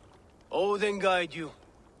Adelswith. Oh, then guide you.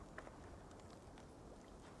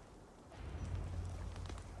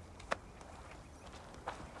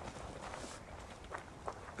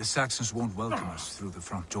 The Saxons won't welcome us through the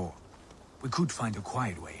front door. We could find a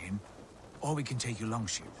quiet way in, or we can take your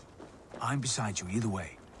longship. I'm beside you either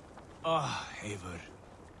way. Ah, Eivor.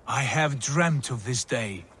 I have dreamt of this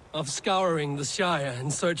day. Of scouring the Shire in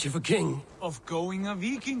search of a king. Of going a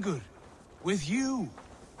Vikingur. With you.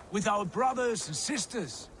 With our brothers and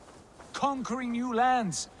sisters. Conquering new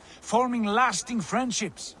lands. Forming lasting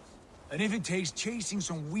friendships. And if it takes chasing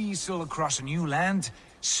some weasel across a new land,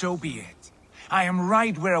 so be it. I am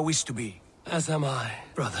right where I wish to be. As am I,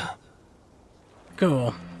 brother.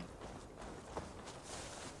 Cool.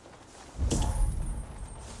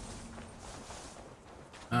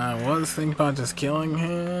 I was thinking about just killing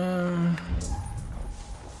him.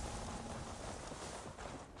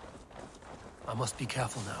 I must be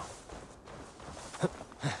careful now.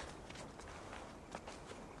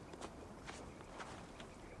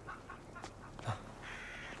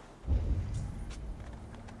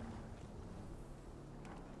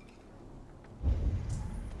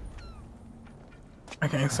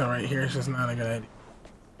 Okay, so right here is just not a good idea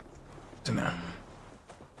to know.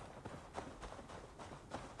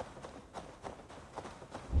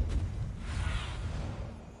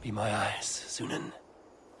 Be my eyes, Sunan.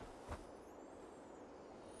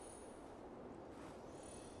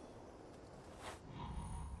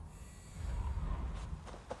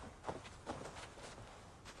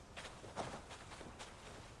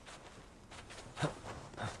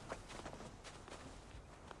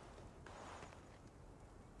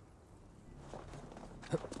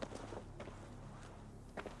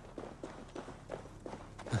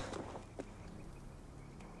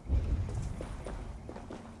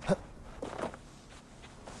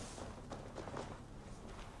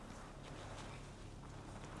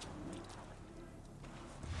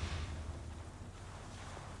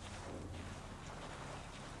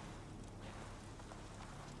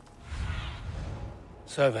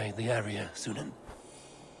 Survey the area, Sunan.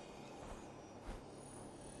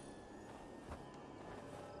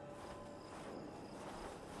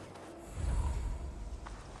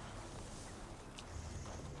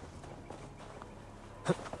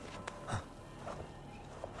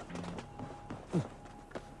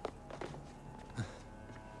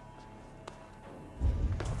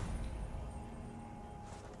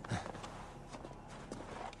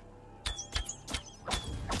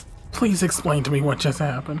 Please explain to me what just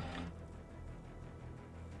happened.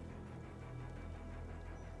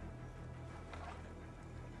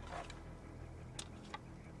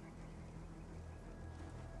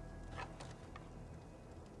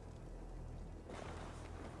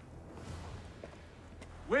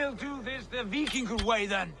 We'll do this the Vikingur way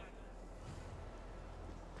then.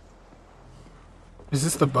 Is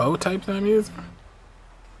this the bow type that I'm using?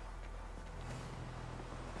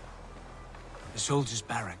 The soldiers'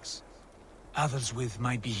 barracks. Others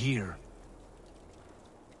might be here.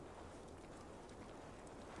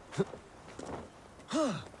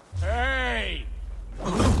 Hey!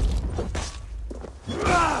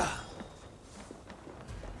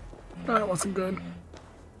 That wasn't good.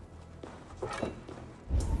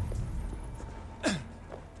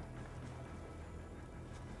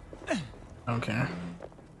 Okay.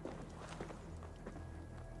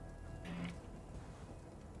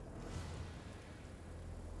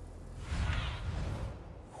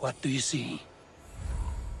 What do you see?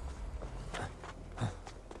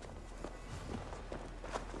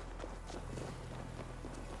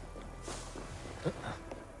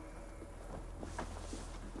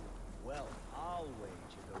 Well, I'll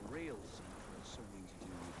wager the real secret has something to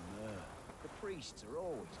do with myrrh. The priests are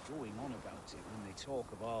always going on about it when they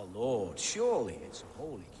talk of our Lord. Surely it's a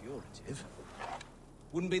holy curative.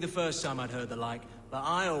 Wouldn't be the first time I'd heard the like, but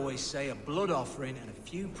I always say a blood offering and a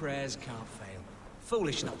few prayers can't fail.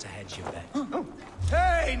 Foolish not to hedge your bet.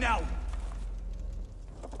 Hey, now!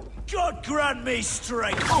 God grant me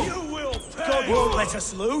strength! You will pay! God won't let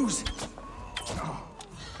us lose!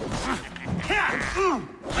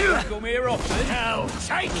 Come here often? Hell,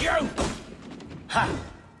 take you!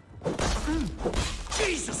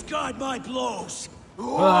 Jesus, guide my blows!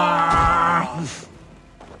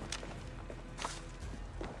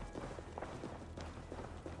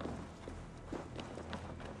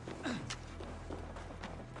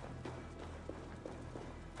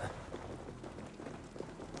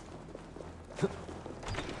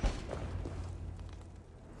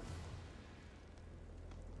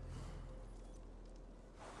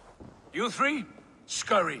 You three,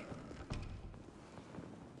 scurry.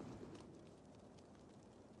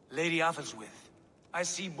 Lady Athelwith, I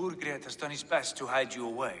see Burgred has done his best to hide you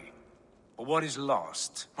away. But what is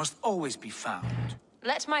lost must always be found.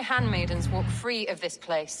 Let my handmaidens walk free of this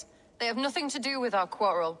place. They have nothing to do with our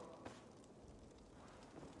quarrel.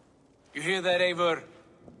 You hear that, Eivor?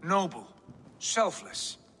 Noble,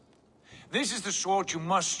 selfless. This is the sort you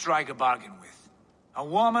must strike a bargain with. A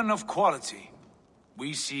woman of quality.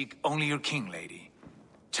 We seek only your king, lady.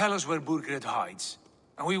 Tell us where Burgred hides,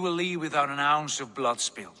 and we will leave without an ounce of blood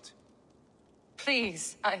spilled.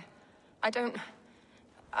 Please, I don't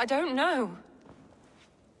know.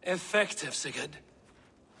 Effective, Sigurd.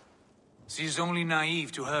 She is only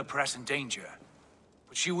naive to her present danger,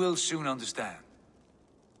 but she will soon understand.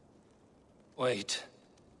 Wait.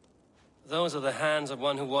 Those are the hands of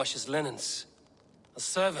one who washes linens. A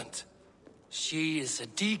servant. She is a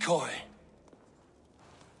decoy.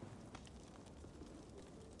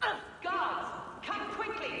 Guards! Come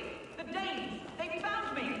quickly! The Danes! They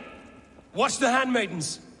found me! Watch the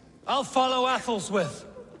handmaidens. I'll follow Athel's. Better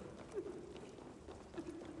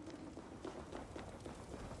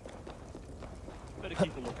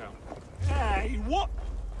keep a lookout. Hey, what?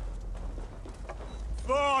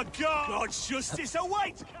 For God's justice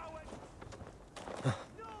awaits! You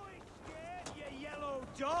yellow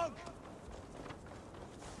dog!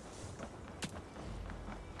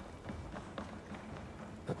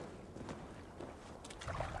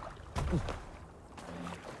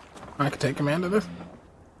 I can take command of this.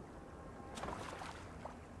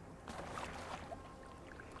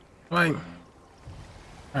 Wait.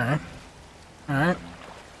 Alright. Alright.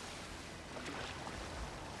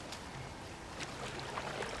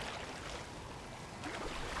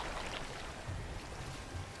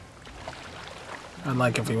 I'd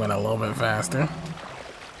like if we went a little bit faster.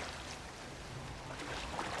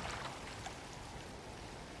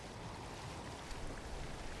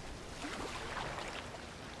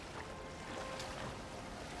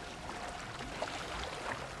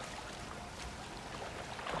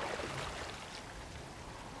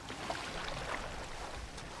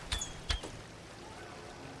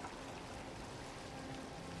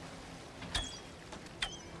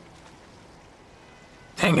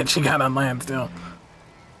 Dang it, she got on land still.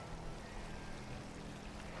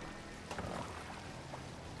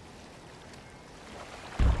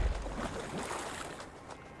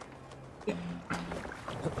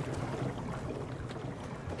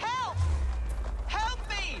 Help! Help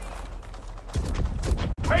me!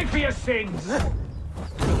 Pay for your sins!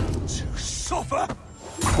 To suffer!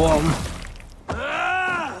 Boom.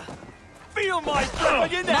 Feel my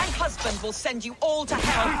blood in there! My husband will send you all to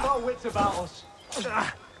hell! Keep our wits about us.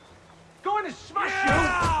 Going to smash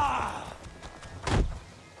you!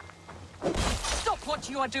 Stop what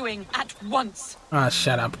you are doing at once! Ah,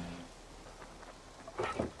 shut up.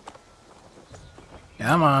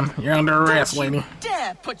 Come on, you're under arrest, Don't you lady.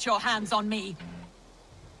 dare put your hands on me!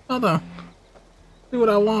 Hold on. Do what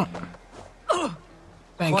I want.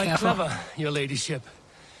 Thank Quite you. clever, your ladyship.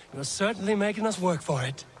 You're certainly making us work for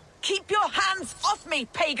it. Keep your hands off me,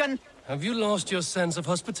 pagan! Have you lost your sense of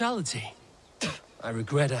hospitality? I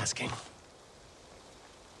regret asking.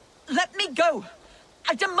 Let me go!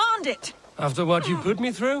 I demand it! After what you put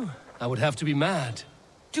me through, I would have to be mad.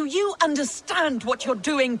 Do you understand what you're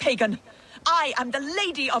doing, pagan? I am the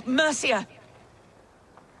Lady of Mercia.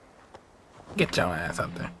 Get your ass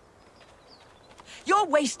up there. You're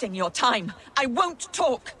wasting your time. I won't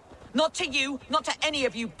talk. Not to you, not to any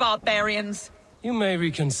of you barbarians. You may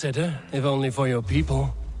reconsider, if only for your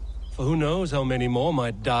people. For who knows how many more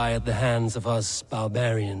might die at the hands of us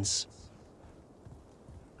barbarians.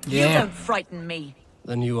 You don't frighten me.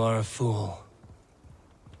 Then you are a fool.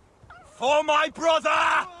 For my brother!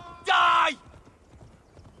 Die! I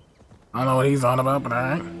don't know what he's on about, but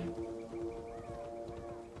alright.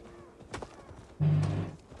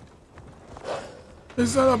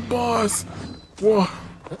 Is that a boss? Whoa.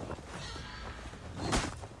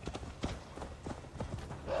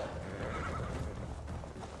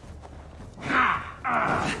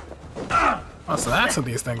 Oh, so that's what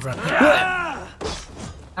these things are.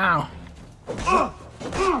 Ow.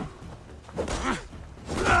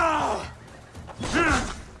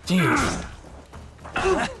 Jeez.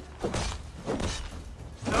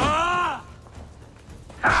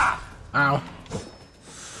 Ow.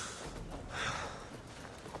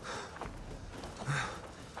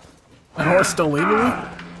 My horse still leaving me?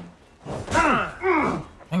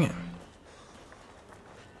 Dang it.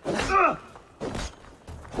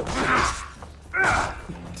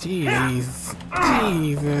 Jeez.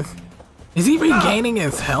 Jesus. Is he regaining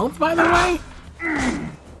his health, by the way?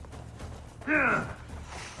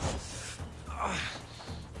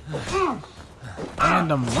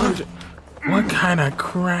 Random lunge. What kind of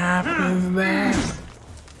crap is that?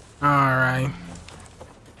 Alright.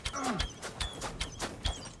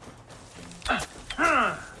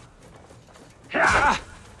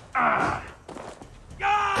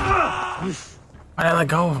 Why'd I let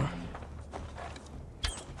go of him?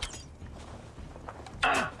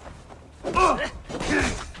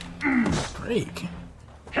 Freak.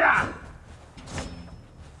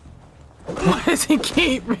 Why does he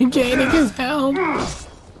keep regaining his health?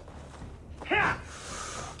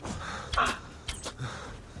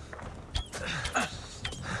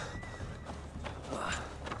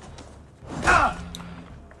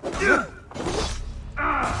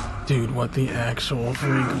 Dude, what the actual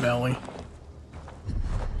freak belly?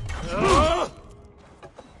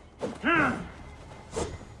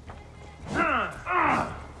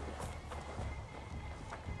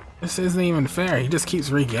 This isn't even fair. He just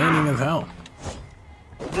keeps regaining his health.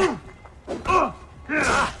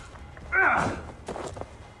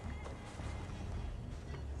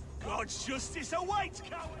 God's justice awaits,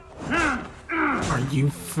 coward! Are you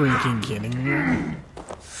freaking kidding me?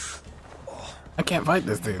 I can't fight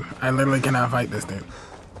this dude. I literally cannot fight this dude.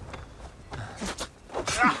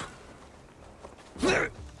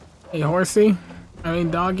 Hey, horsey. I mean,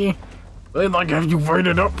 doggy. They'd like have you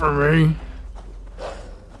waited up for me.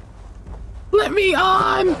 Let me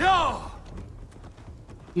on! No!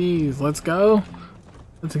 Jeez, let's go.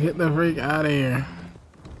 Let's get the freak out of here.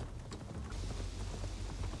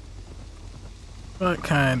 What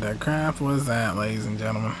kind of crap was that, ladies and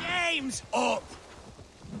gentlemen? Game's up!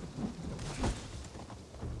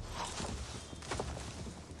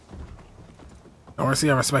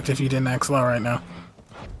 Horsey, I respect if you didn't act slow right now.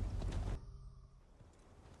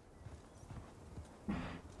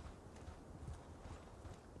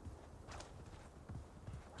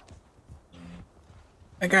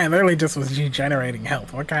 That guy literally just was generating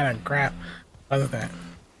health. What kind of crap was that?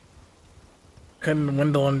 Couldn't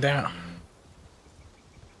dwindle him down.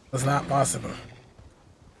 Was not possible.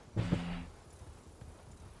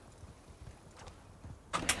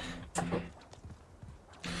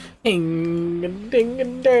 Ding a ding a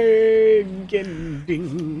ding ding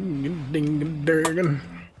a ding a ding.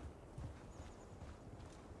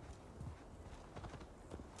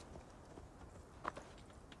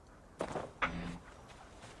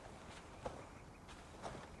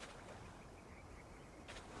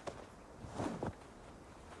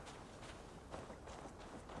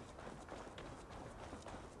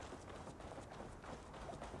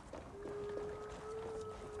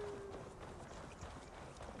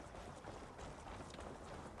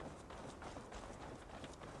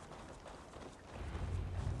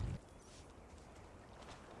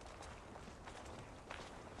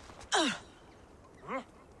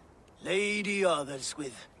 Lady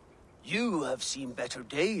Otherswith, you have seen better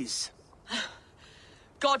days.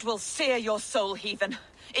 God will sear your soul, heathen,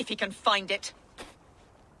 if he can find it.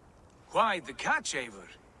 Why the catch, Eivor?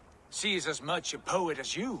 She is as much a poet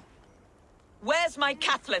as you. Where's my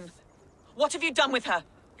Catelyn? What have you done with her?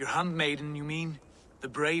 Your handmaiden, you mean? The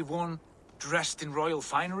brave one, dressed in royal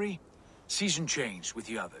finery? Season change with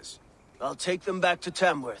the others. I'll take them back to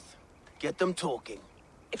Tamworth. Get them talking.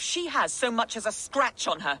 If she has so much as a scratch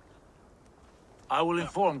on her. I will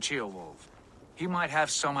inform Ceolwulf. He might have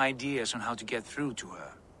some ideas on how to get through to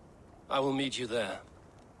her. I will meet you there.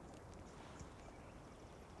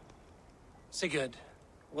 Sigurd,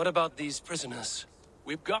 what about these prisoners?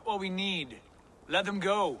 We've got what we need. Let them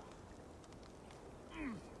go.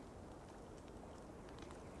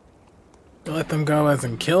 Let them go as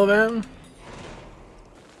in kill them?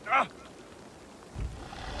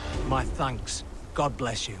 My thanks. God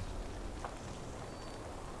bless you.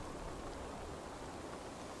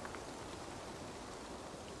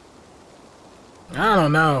 I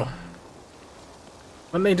don't know.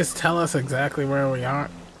 Wouldn't they just tell us exactly where we are?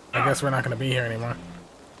 I guess we're not going to be here anymore.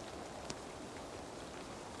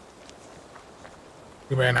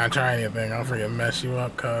 You better not try anything. I'll freaking mess you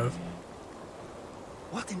up, cuz.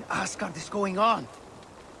 What in Asgard is going on?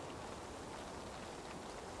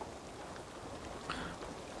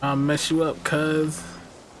 I'll mess you up, cuz.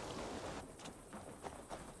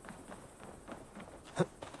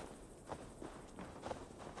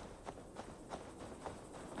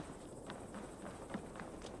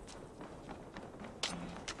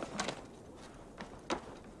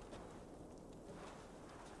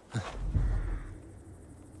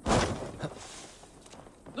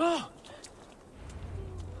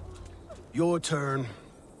 Your turn.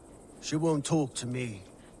 She won't talk to me.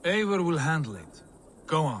 Eivor will handle it.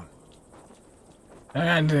 Go on. I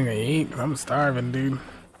got anything to eat. I'm starving, dude. I'm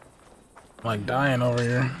like dying over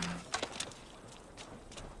here.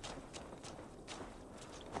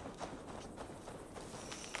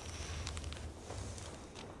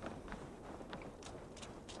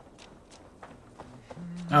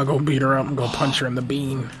 I'll go beat her up and go punch her in the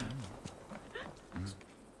bean.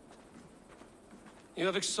 You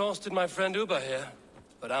have exhausted my friend Uba here,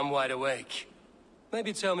 but I'm wide awake.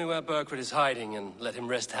 Maybe tell me where Burgred is hiding and let him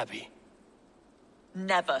rest happy.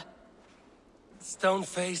 Never.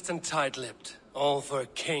 Stone-faced and tight-lipped, all for a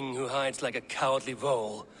king who hides like a cowardly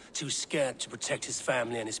vole, too scared to protect his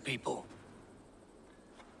family and his people.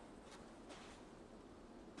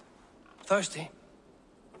 Thirsty?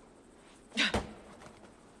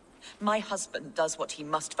 My husband does what he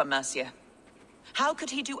must for Mercia. How could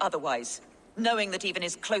he do otherwise, knowing that even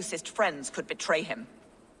his closest friends could betray him?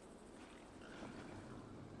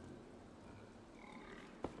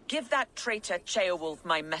 Give that traitor Ceolwulf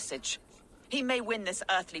my message. He may win this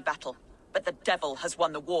earthly battle, but the devil has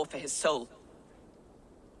won the war for his soul.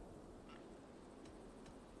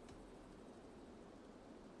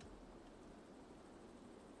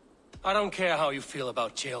 I don't care how you feel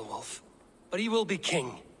about Ceolwulf, but he will be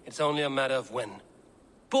king. It's only a matter of when.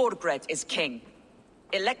 Borgred is king.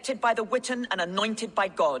 Elected by the Witan and anointed by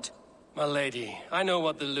God. My lady, I know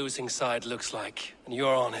what the losing side looks like, and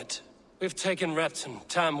you're on it. We've taken Repton,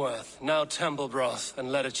 Tamworth, now Templebroth,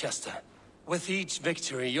 and Leicester. With each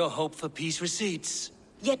victory, your hope for peace recedes.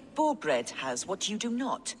 Yet Borgred has what you do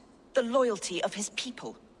not. The loyalty of his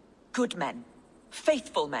people. Good men.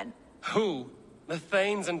 Faithful men. Who? The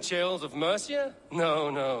Thanes and Chills of Mercia? No,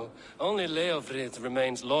 no. Only Leofrith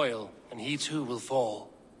remains loyal, and he too will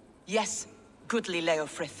fall. Yes, goodly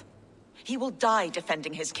Leofrith. He will die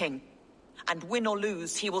defending his king. And win or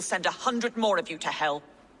lose, he will send 100 more of you to hell.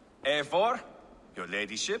 Eivor, your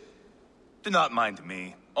ladyship? Do not mind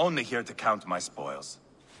me. Only here to count my spoils.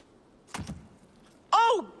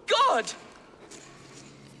 Oh, God!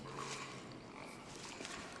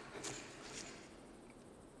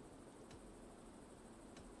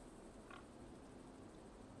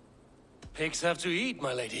 Pigs have to eat,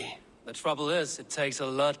 my lady. The trouble is, it takes a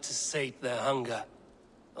lot to sate their hunger.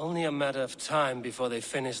 Only a matter of time before they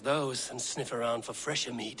finish those and sniff around for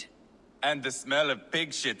fresher meat. And the smell of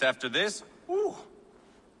pig shit after this? Ooh.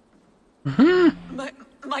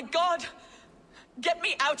 My God! Get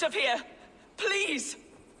me out of here! Please!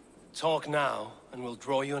 Talk now, and we'll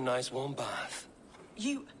draw you a nice warm bath.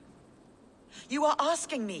 You are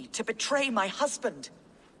asking me to betray my husband.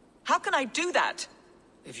 How can I do that?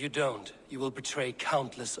 If you don't, you will betray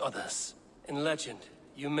countless others. In legend,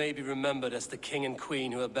 you may be remembered as the king and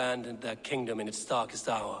queen who abandoned their kingdom in its darkest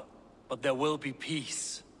hour. But there will be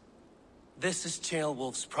peace. This is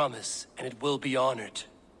Ceolwulf's promise, and it will be honored.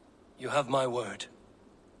 You have my word.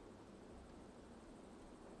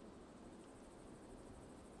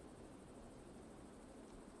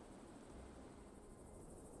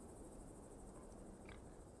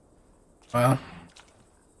 Well.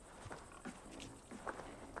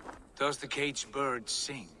 Does the caged bird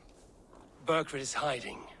sing? Berkred is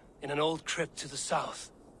hiding in an old crypt to the south,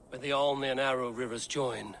 where the Alne and Arrow rivers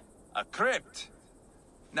join. A crypt?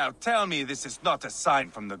 Now tell me this is not a sign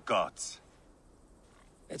from the gods.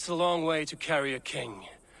 It's a long way to carry a king.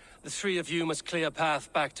 The three of you must clear a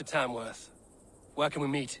path back to Tamworth. Where can we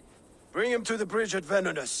meet? Bring him to the bridge at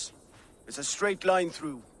Venonus. It's a straight line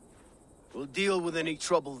through. We'll deal with any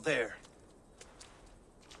trouble there.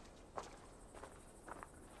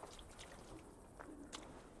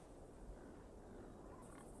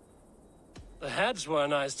 The heads were a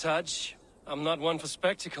nice touch. I'm not one for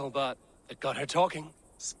spectacle, but it got her talking.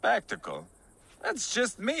 Spectacle? That's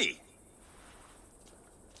just me.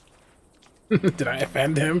 Did I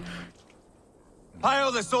offend him?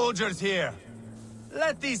 Pile the soldiers here.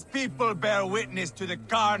 Let these people bear witness to the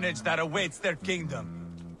carnage that awaits their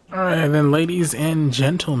kingdom. Alright then, ladies and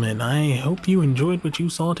gentlemen, I hope you enjoyed what you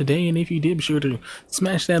saw today, and if you did, be sure to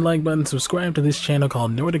smash that like button, subscribe to this channel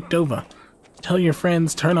called Nordic Dova. Tell your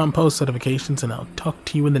friends, turn on post notifications, and I'll talk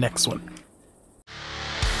to you in the next one.